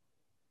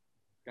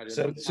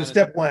 So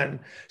step one,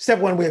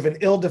 we have an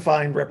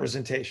ill-defined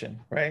representation,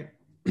 right?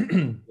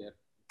 Yeah.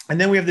 And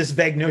then we have this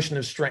vague notion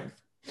of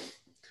strength,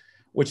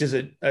 which is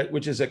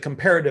a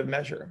comparative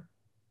measure,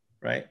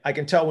 right? I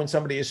can tell when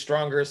somebody is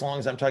stronger as long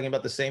as I'm talking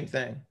about the same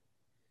thing.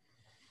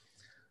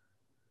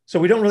 So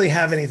we don't really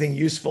have anything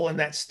useful in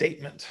that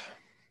statement.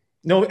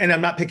 No, and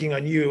I'm not picking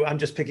on you. I'm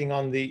just picking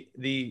on the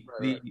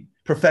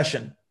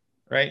profession,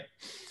 right?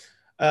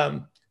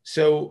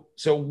 So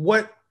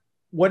what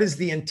is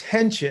the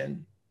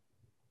intention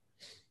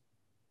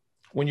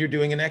when you're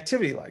doing an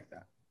activity like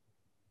that?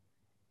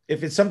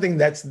 If it's something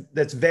that's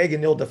vague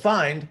and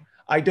ill-defined,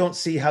 I don't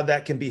see how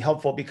that can be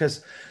helpful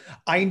because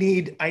I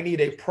need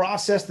a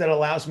process that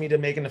allows me to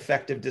make an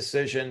effective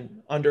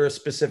decision under a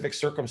specific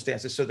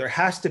circumstances. So there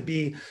has to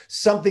be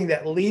something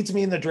that leads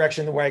me in the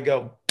direction where I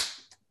go,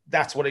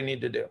 that's what I need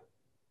to do.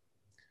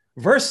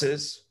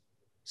 Versus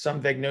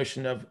some vague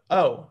notion of,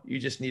 oh, you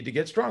just need to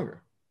get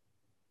stronger,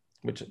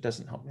 which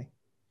doesn't help me.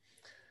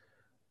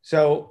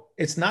 So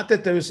it's not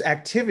that those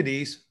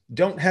activities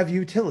don't have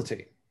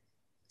utility.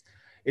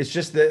 It's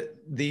just that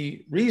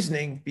the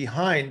reasoning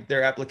behind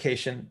their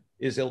application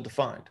is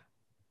ill-defined,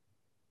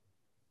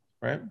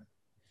 right?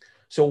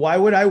 So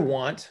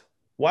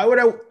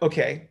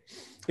okay,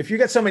 if you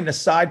got somebody in a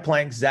side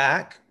plank,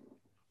 Zach,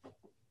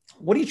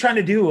 what are you trying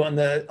to do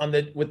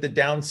with the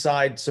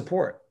downside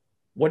support?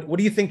 What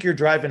do you think you're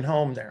driving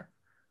home there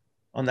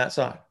on that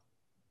side?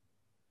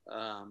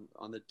 On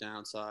the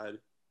downside,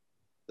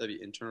 that'd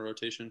be internal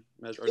rotation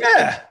measure.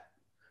 Yeah.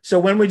 So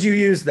when would you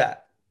use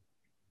that?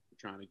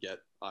 Trying to get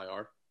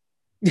IR.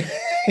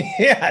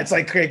 Yeah, it's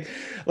like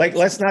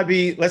let's not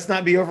be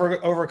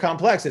over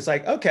complex. It's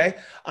like, okay,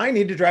 I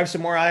need to drive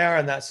some more IR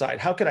on that side.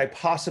 How could I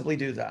possibly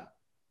do that?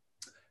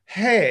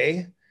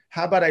 Hey,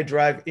 how about I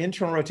drive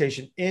internal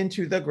rotation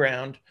into the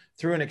ground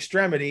through an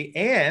extremity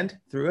and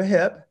through a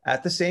hip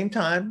at the same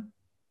time,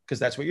 because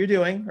that's what you're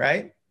doing,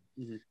 right?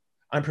 Mm-hmm.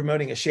 I'm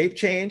promoting a shape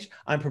change.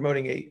 I'm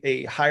promoting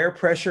a higher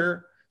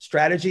pressure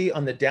strategy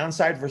on the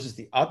downside versus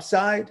the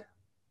upside,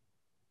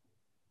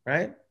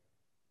 right?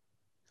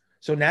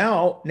 So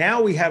now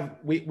we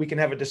can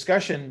have a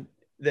discussion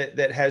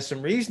that has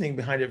some reasoning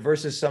behind it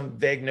versus some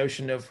vague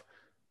notion of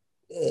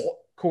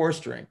core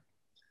strength.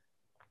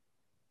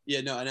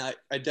 Yeah, no, and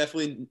I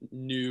definitely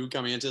knew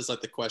coming into this, like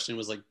the question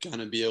was like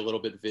gonna be a little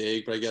bit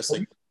vague, but I guess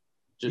like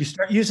you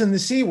start using the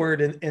C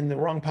word in the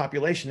wrong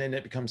population and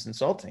it becomes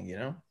insulting, you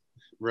know?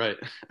 Right.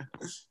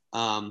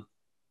 But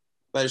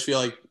I just feel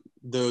like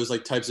those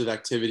like types of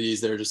activities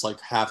that are just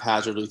like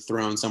haphazardly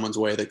thrown someone's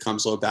way that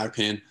comes low back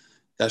pain,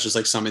 that's just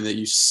like something that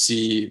you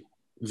see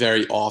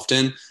very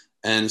often.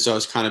 And so I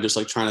was kind of just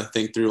like trying to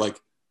think through, like,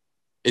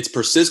 it's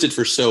persisted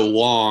for so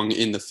long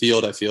in the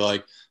field, I feel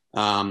like.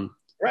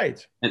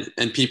 Right.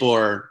 And people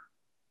are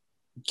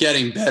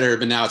getting better,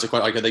 but now it's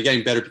like, are they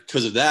getting better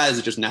because of that? Is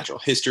it just natural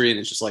history? And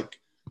it's just like,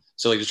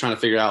 so like just trying to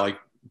figure out, like,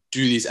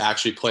 do these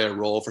actually play a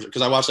role for,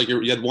 because I watched, like,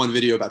 you had one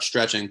video about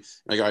stretching,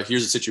 like, all right,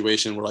 here's a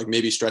situation where like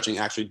maybe stretching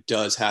actually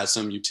does has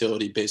some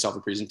utility based off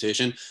the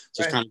presentation.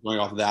 So it's kind of going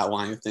off that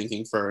line of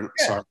thinking for,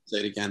 sorry to say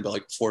it again, but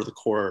like for the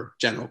core,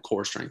 general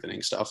core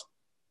strengthening stuff.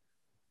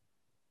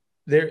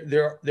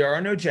 There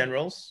are no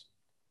generals.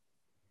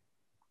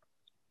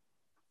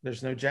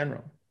 There's no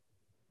general,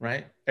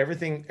 right?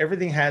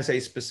 Everything has a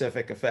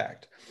specific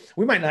effect.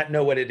 We might not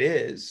know what it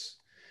is.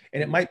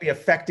 And it might be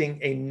affecting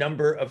a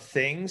number of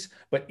things,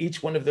 but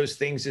each one of those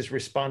things is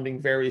responding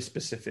very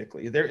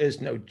specifically. There is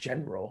no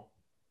general,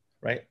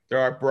 right? There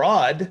are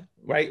broad,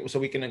 right? So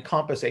we can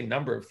encompass a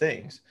number of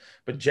things,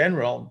 but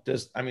general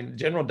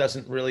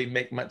doesn't really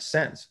make much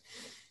sense,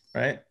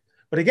 right?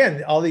 But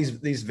again, all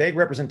these vague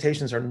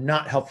representations are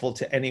not helpful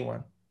to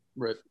anyone.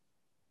 Right.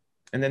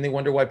 And then they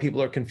wonder why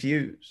people are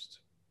confused,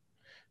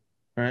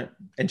 right?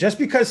 And just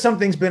because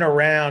something's been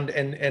around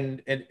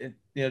and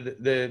you know,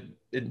 the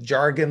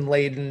jargon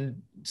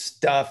laden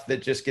stuff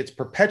that just gets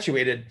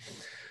perpetuated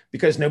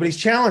because nobody's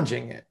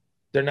challenging it.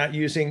 They're not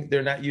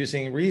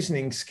using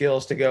reasoning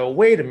skills to go,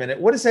 wait a minute,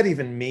 what does that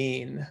even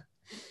mean?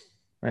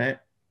 Right?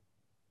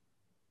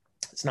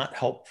 It's not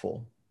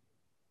helpful.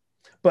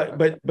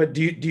 But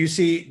do you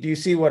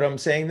see what I'm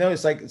saying though?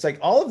 It's like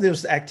all of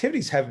those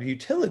activities have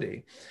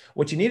utility.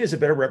 What you need is a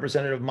better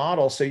representative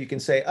model so you can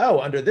say, oh,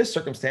 under this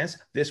circumstance,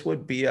 this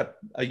would be a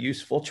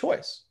useful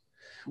choice,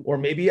 or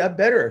maybe a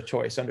better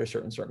choice under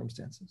certain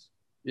circumstances.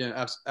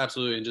 Yeah,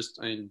 absolutely. And just,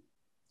 I mean,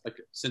 like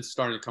since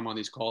starting to come on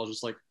these calls,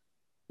 just like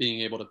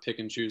being able to pick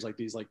and choose like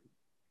these like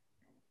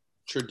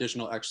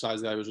traditional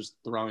exercises that I was just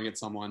throwing at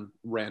someone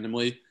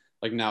randomly,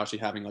 like now actually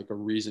having like a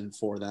reason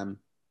for them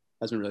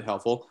has been really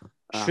helpful.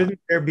 Shouldn't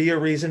there be a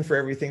reason for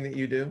everything that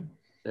you do?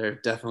 There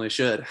definitely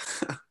should.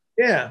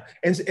 Yeah,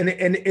 and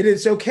it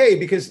is okay,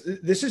 because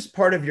this is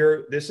part of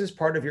your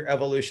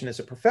evolution as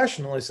a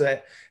professional, is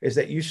that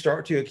you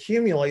start to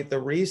accumulate the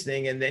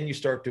reasoning and then you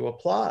start to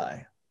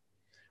apply,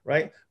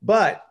 right?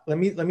 But let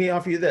me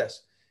offer you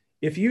this.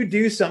 If you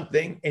do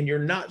something and you're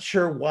not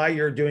sure why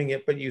you're doing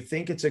it, but you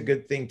think it's a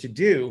good thing to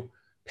do,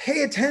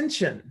 pay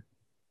attention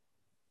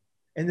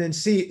and then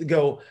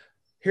go,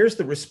 here's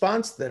the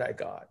response that I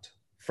got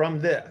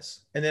from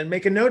this, and then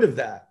make a note of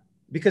that,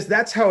 because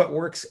that's how it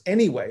works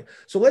anyway.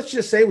 So let's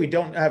just say we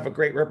don't have a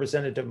great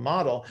representative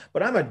model,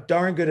 but I'm a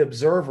darn good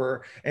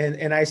observer,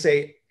 and I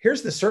say,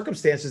 here's the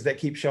circumstances that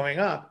keep showing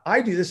up.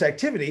 I do this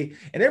activity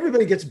and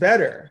everybody gets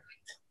better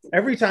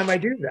every time I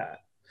do that.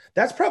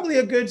 That's probably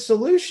a good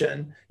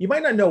solution. You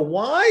might not know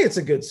why it's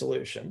a good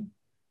solution,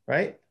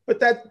 right? But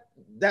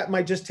that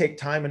might just take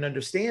time and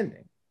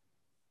understanding,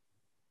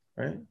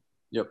 right?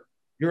 Yep.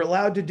 You're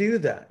allowed to do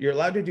that. You're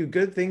allowed to do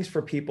good things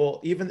for people.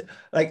 Even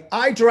like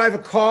I drive a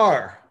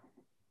car.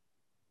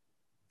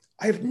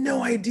 I have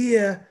no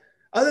idea,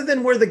 other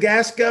than where the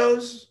gas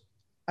goes,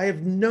 I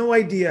have no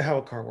idea how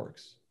a car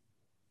works.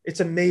 It's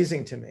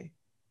amazing to me,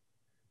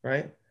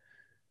 right?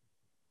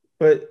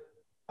 But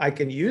I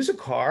can use a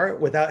car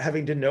without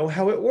having to know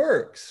how it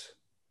works,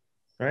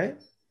 right?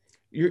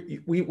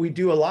 We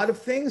do a lot of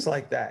things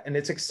like that, and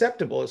it's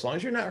acceptable as long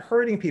as you're not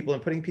hurting people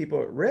and putting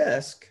people at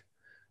risk,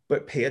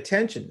 but pay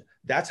attention.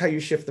 That's how you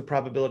shift the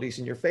probabilities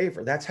in your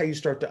favor. That's how you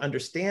start to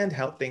understand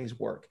how things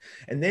work.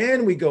 And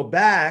then we go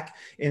back,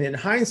 and in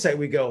hindsight,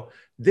 we go,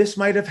 this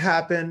might have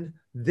happened,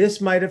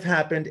 this might have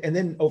happened. And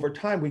then over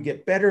time, we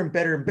get better and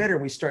better and better.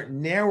 We start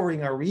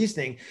narrowing our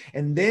reasoning.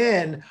 And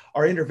then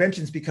our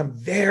interventions become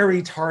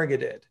very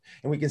targeted.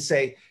 And we can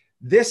say,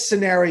 this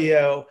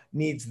scenario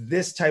needs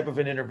this type of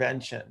an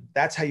intervention.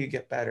 That's how you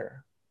get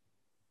better.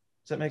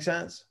 Does that make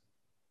sense?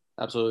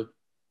 Absolutely.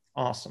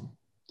 Awesome.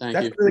 Thank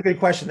That's you. a really good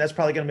question. That's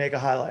probably going to make a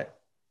highlight.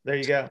 There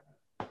you go.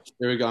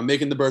 There we go. I'm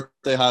making the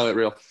birthday highlight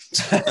reel.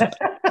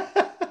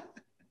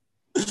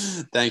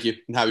 Thank you,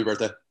 and happy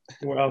birthday.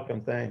 You're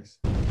welcome. Thanks.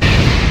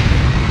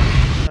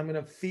 I'm going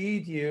to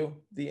feed you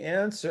the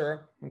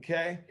answer.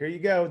 Okay, here you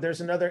go. There's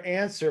another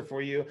answer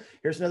for you.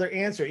 Here's another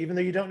answer. Even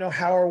though you don't know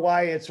how or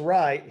why it's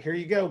right, here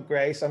you go,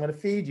 Grace. I'm going to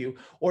feed you.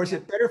 Or is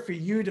it better for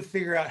you to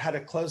figure out how to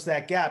close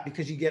that gap,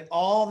 because you get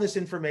all this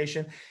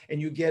information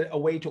and you get a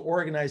way to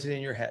organize it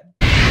in your head?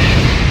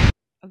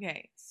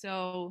 Okay,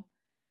 so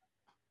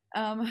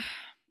I'm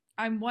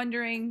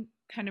wondering,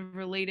 kind of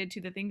related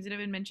to the things that have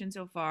been mentioned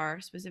so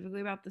far, specifically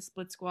about the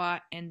split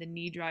squat and the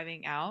knee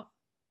driving out.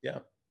 Yeah.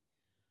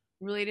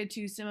 Related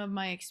to some of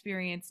my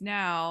experience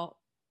now,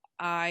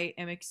 I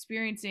am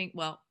experiencing,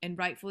 well, and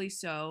rightfully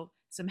so,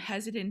 some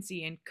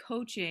hesitancy in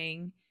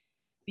coaching,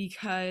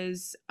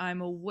 because I'm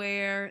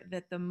aware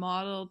that the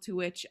model to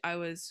which I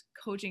was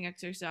coaching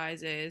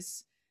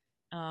exercises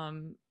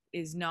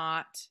is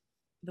not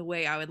the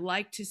way I would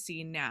like to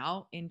see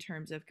now in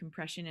terms of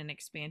compression and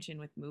expansion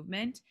with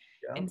movement.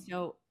 Yeah. And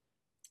so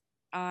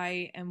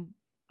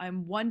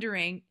I'm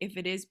wondering if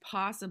it is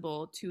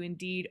possible to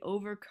indeed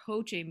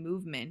overcoach a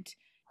movement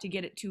to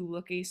get it to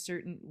look a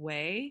certain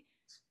way,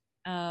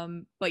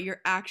 but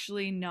you're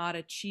actually not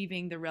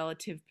achieving the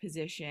relative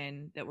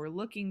position that we're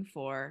looking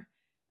for.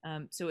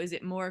 So is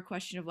it more a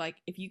question of like,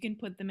 if you can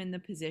put them in the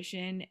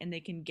position and they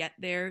can get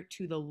there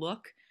to the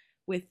look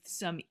with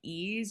some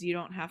ease, you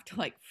don't have to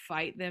like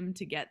fight them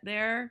to get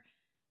there,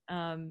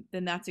 then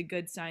that's a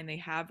good sign they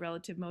have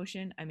relative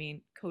motion. I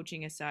mean,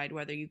 coaching aside,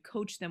 whether you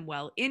coach them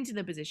well into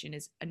the position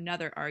is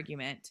another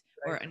argument,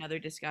 right, or another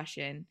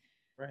discussion,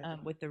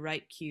 right, with the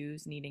right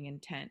cues, needing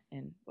intent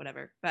and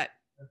whatever. But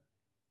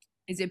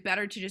is it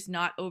better to just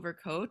not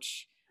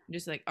overcoach?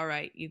 Just like, all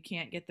right, you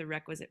can't get the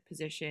requisite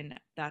position.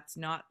 That's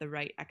not the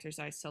right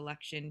exercise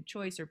selection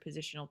choice or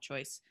positional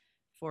choice.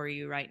 for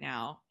you right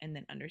now, and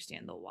then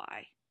understand the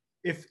why.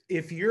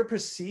 If you're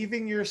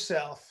perceiving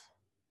yourself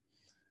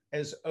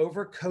as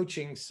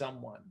overcoaching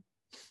someone,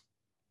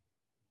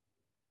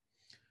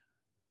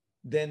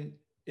 then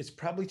it's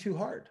probably too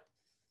hard.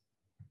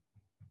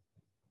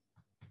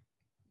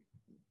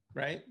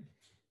 Right?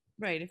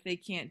 Right. If they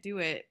can't do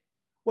it.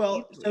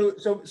 Well,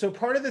 so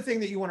part of the thing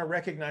that you want to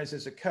recognize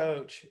as a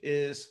coach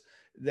is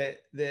that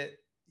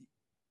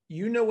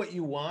you know what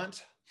you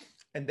want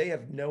and they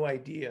have no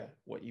idea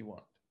what you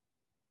want.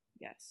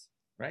 Yes.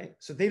 Right?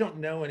 So they don't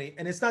know any,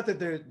 and it's not that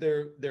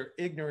they're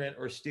ignorant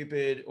or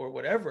stupid or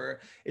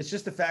whatever. It's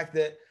just the fact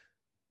that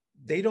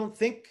they don't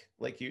think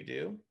like you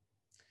do.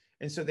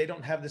 And so they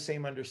don't have the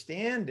same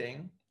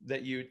understanding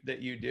that you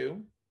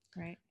do.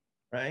 Right.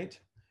 Right.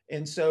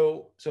 And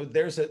so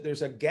there's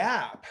a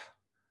gap,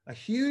 a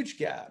huge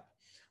gap,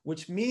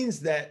 which means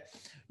that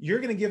you're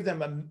going to give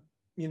them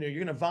you're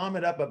going to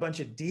vomit up a bunch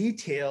of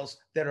details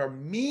that are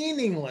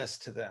meaningless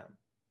to them.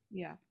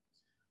 Yeah.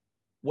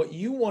 What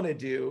you want to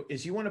do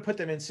is you want to put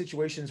them in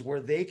situations where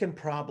they can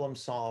problem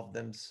solve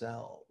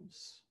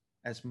themselves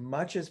as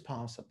much as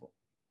possible.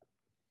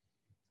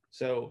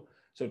 So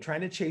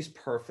trying to chase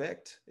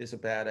perfect is a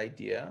bad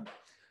idea.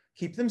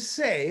 Keep them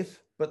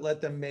safe, but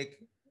let them make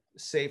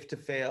safe to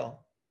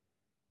fail,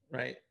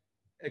 right,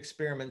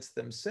 experiments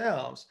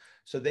themselves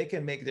so they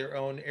can make their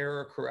own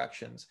error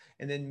corrections.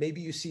 And then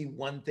maybe you see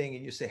one thing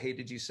and you say, hey,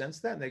 did you sense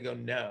that? And they go,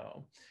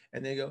 no.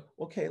 And they go,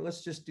 okay,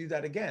 let's just do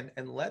that again,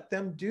 and let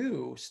them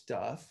do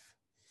stuff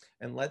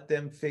and let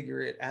them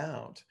figure it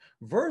out,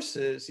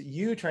 versus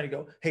you trying to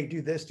go, hey,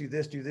 do this, do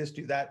this, do this,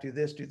 do that, do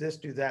this, do this,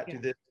 do that, do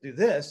this, do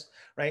this,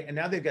 right? And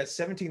now they've got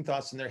 17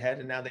 thoughts in their head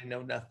and now they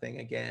know nothing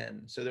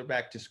again. So they're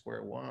back to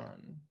square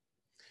one.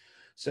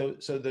 So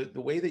the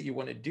way that you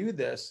want to do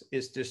this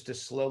is just to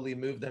slowly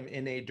move them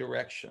in a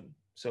direction.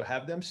 So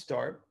have them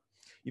start.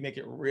 You make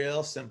it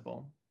real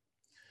simple.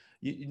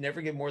 You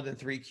never get more than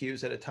 3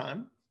 cues at a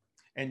time.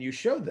 And you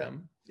show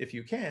them, if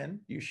you can,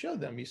 you show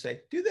them, you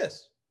say, do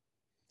this.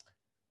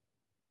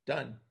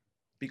 Done.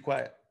 Be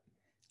quiet.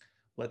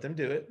 Let them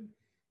do it.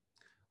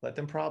 Let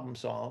them problem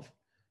solve.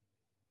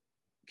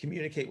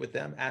 Communicate with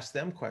them. Ask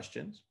them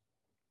questions.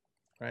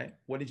 Right?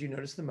 What did you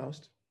notice the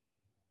most?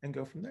 And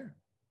go from there.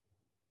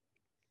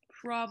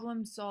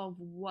 Problem solve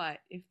what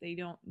if they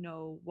don't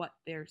know what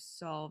they're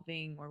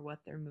solving or what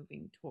they're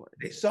moving towards?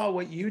 They saw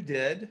what you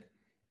did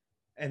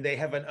and they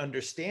have an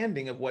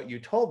understanding of what you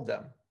told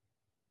them.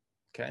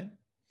 Okay.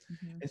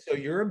 Mm-hmm. And so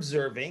you're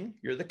observing,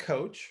 you're the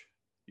coach,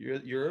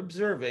 you're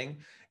observing,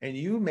 and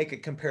you make a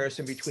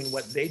comparison between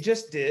what they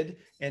just did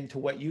and to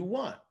what you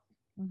want.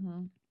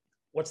 Mm-hmm.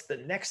 What's the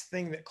next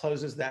thing that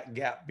closes that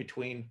gap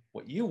between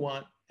what you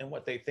want and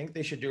what they think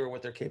they should do or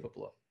what they're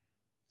capable of?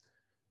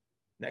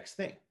 Next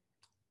thing.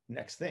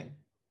 Next thing,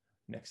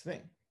 next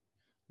thing,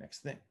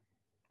 next thing,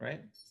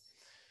 right?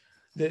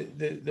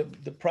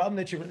 The problem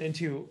that you run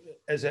into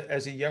as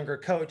a younger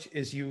coach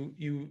is you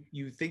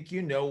think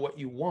you know what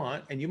you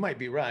want, and you might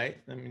be right.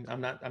 I mean,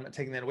 I'm not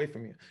taking that away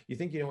from you. You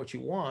think you know what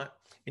you want,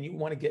 and you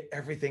want to get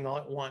everything all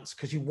at once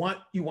because you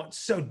want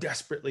so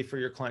desperately for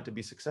your client to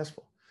be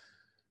successful,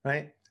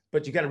 right?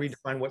 But you got to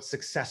redefine what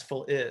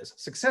successful is.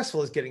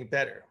 Successful is getting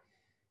better.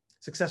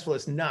 Successful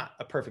is not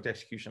a perfect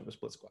execution of a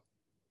split squat.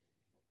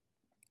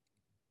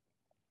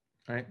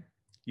 Right?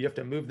 You have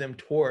to move them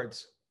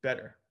towards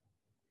better.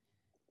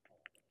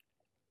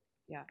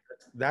 Yeah.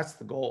 That's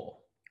the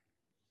goal.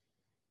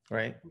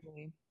 Right?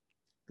 Okay.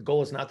 The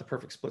goal is not the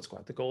perfect split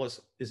squat. The goal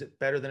is it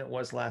better than it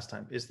was last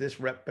time? Is this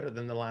rep better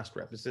than the last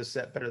rep? Is this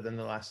set better than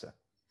the last set?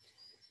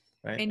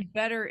 Right? And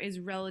better is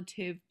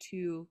relative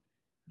to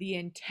the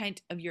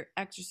intent of your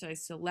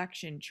exercise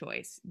selection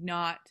choice,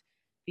 not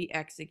the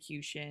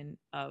execution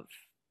of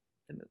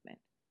the movement.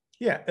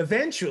 Yeah,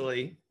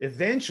 eventually,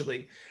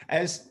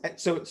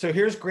 so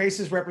here's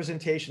Grace's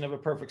representation of a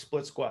perfect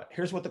split squat.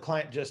 Here's what the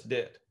client just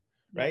did,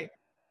 right?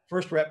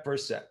 First rep,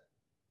 first set,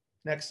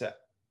 next set,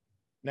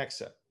 next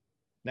set,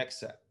 next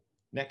set,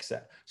 next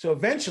set. So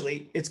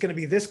eventually it's going to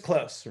be this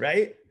close,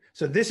 right?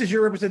 So this is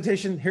your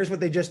representation. Here's what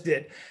they just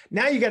did.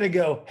 Now you got to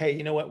go, hey,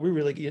 you know what?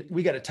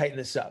 We got to tighten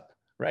this up,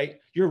 right?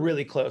 You're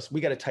really close.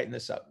 We got to tighten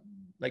this up.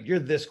 Like you're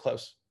this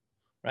close,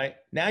 right?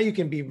 Now you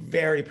can be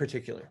very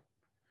particular,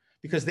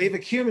 because they've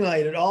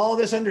accumulated all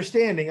this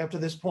understanding up to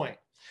this point.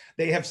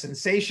 They have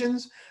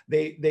sensations,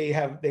 they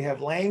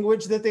have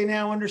language that they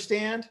now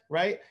understand,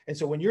 right? And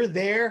so when you're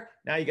there,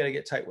 now you got to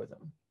get tight with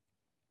them.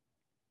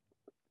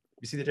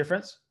 You see the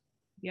difference?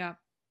 Yeah.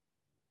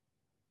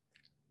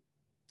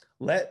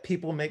 Let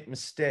people make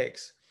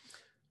mistakes.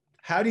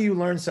 How do you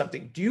learn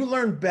something? Do you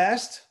learn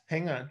best?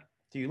 Hang on.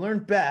 Do you learn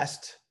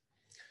best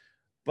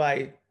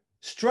by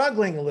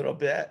struggling a little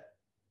bit?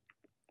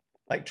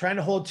 Like trying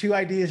to hold 2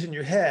 ideas in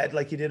your head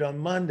like you did on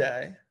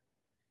Monday,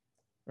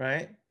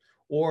 right?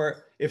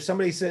 Or if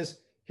somebody says,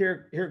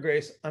 Here,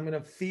 Grace, I'm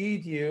going to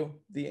feed you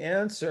the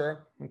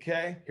answer.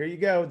 Okay, here you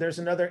go. There's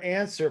another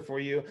answer for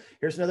you.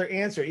 Here's another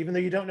answer. Even though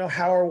you don't know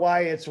how or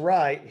why it's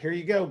right, here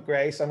you go,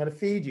 Grace. I'm going to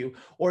feed you.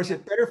 Or is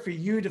it better for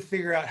you to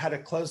figure out how to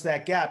close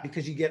that gap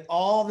because you get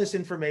all this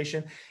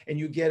information and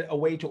you get a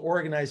way to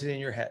organize it in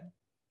your head?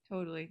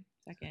 Totally.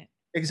 Second.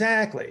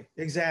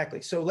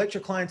 Exactly. So let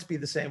your clients be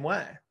the same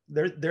way.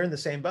 They're in the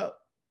same boat.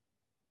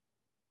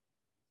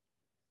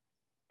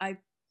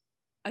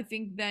 I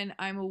think then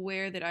I'm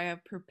aware that I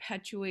have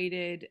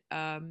perpetuated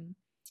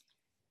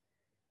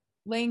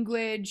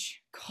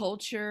language,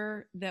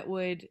 culture that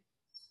would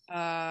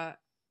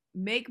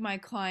make my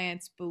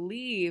clients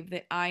believe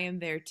that I am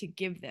there to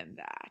give them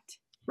that.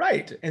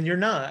 Right. And you're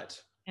not.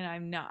 And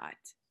I'm not.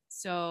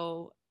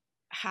 So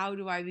how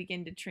do I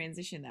begin to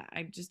transition that?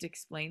 I just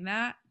explain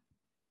that.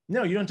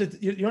 No, you don't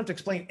have to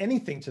explain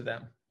anything to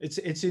them. It's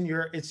in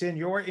your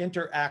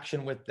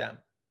interaction with them.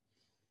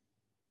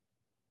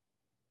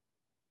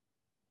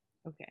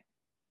 Okay.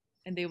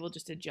 And they will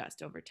just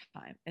adjust over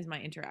time as my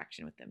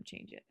interaction with them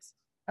changes.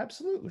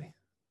 Absolutely.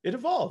 It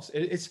evolves.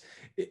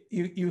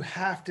 You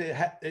have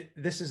to,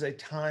 this is a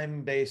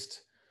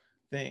time-based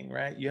thing,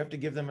 right? You have to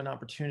give them an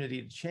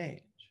opportunity to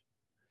change.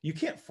 You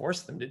can't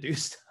force them to do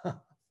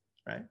stuff,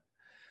 right?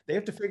 They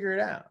have to figure it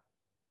out.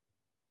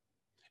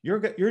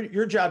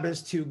 Your job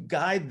is to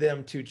guide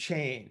them to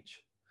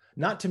change,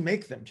 not to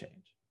make them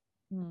change.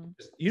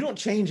 You don't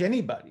change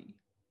anybody.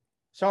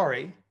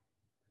 Sorry.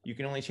 You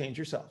can only change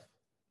yourself.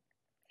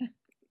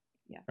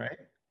 Yeah. Right?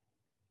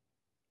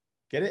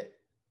 Get it?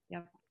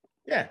 Yep.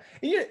 Yeah.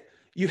 And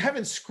you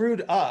haven't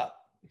screwed up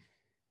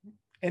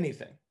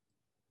anything,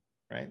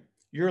 right?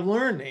 You're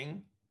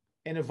learning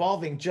and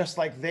evolving just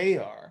like they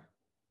are.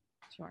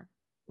 Sure.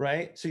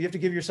 Right? So you have to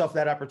give yourself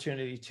that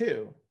opportunity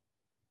too.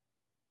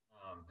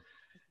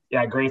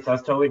 Yeah, Grace, I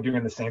was totally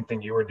doing the same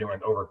thing you were doing,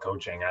 over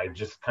coaching. I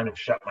just kind of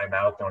shut my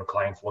mouth when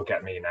clients look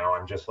at me now.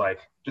 I'm just like,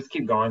 just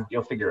keep going.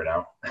 You'll figure it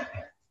out.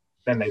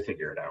 Then they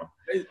figure it out.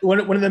 One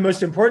of the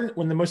most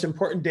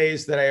important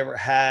days that I ever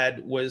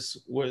had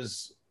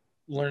was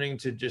learning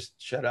to just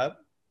shut up.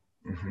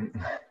 Mm-hmm.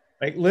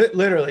 Like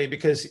literally,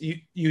 because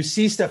you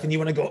see stuff and you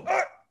want to go,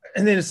 ah!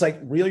 And then it's like,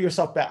 reel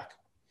yourself back.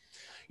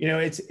 You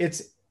know,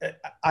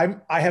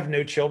 I have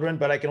no children,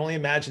 but I can only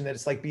imagine that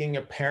it's like being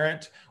a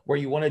parent where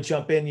you want to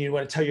jump in, you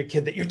want to tell your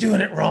kid that you're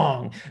doing it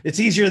wrong. It's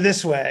easier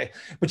this way,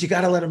 but you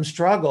got to let them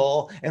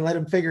struggle and let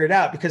them figure it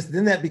out, because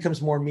then that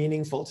becomes more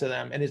meaningful to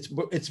them. And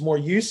it's more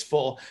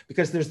useful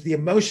because there's the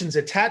emotions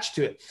attached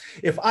to it.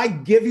 If I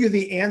give you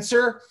the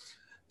answer,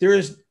 there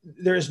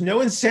is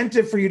no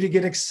incentive for you to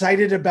get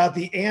excited about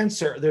the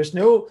answer. There's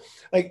no,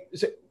 like,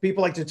 so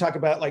people like to talk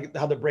about like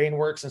how the brain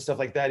works and stuff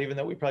like that, even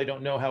though we probably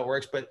don't know how it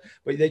works, but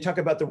they talk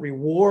about the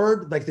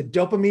reward, like the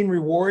dopamine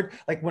reward.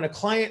 Like when a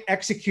client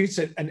executes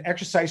an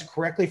exercise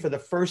correctly for the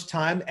first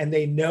time and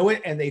they know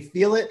it and they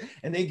feel it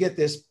and they get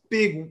this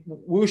big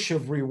whoosh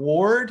of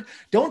reward,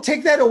 don't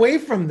take that away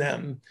from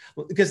them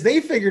because they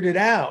figured it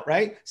out,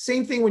 right?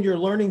 Same thing when you're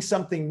learning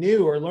something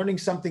new or learning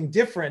something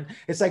different.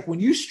 It's like when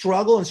you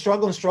struggle and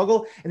struggle and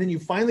struggle, and then you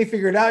finally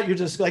figure it out, you're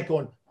just like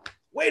going,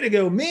 way to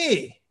go,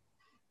 me.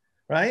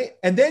 Right?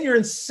 And then you're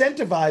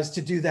incentivized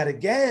to do that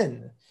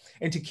again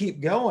and to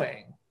keep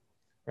going,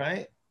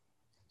 right?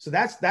 So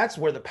that's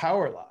where the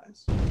power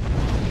lies.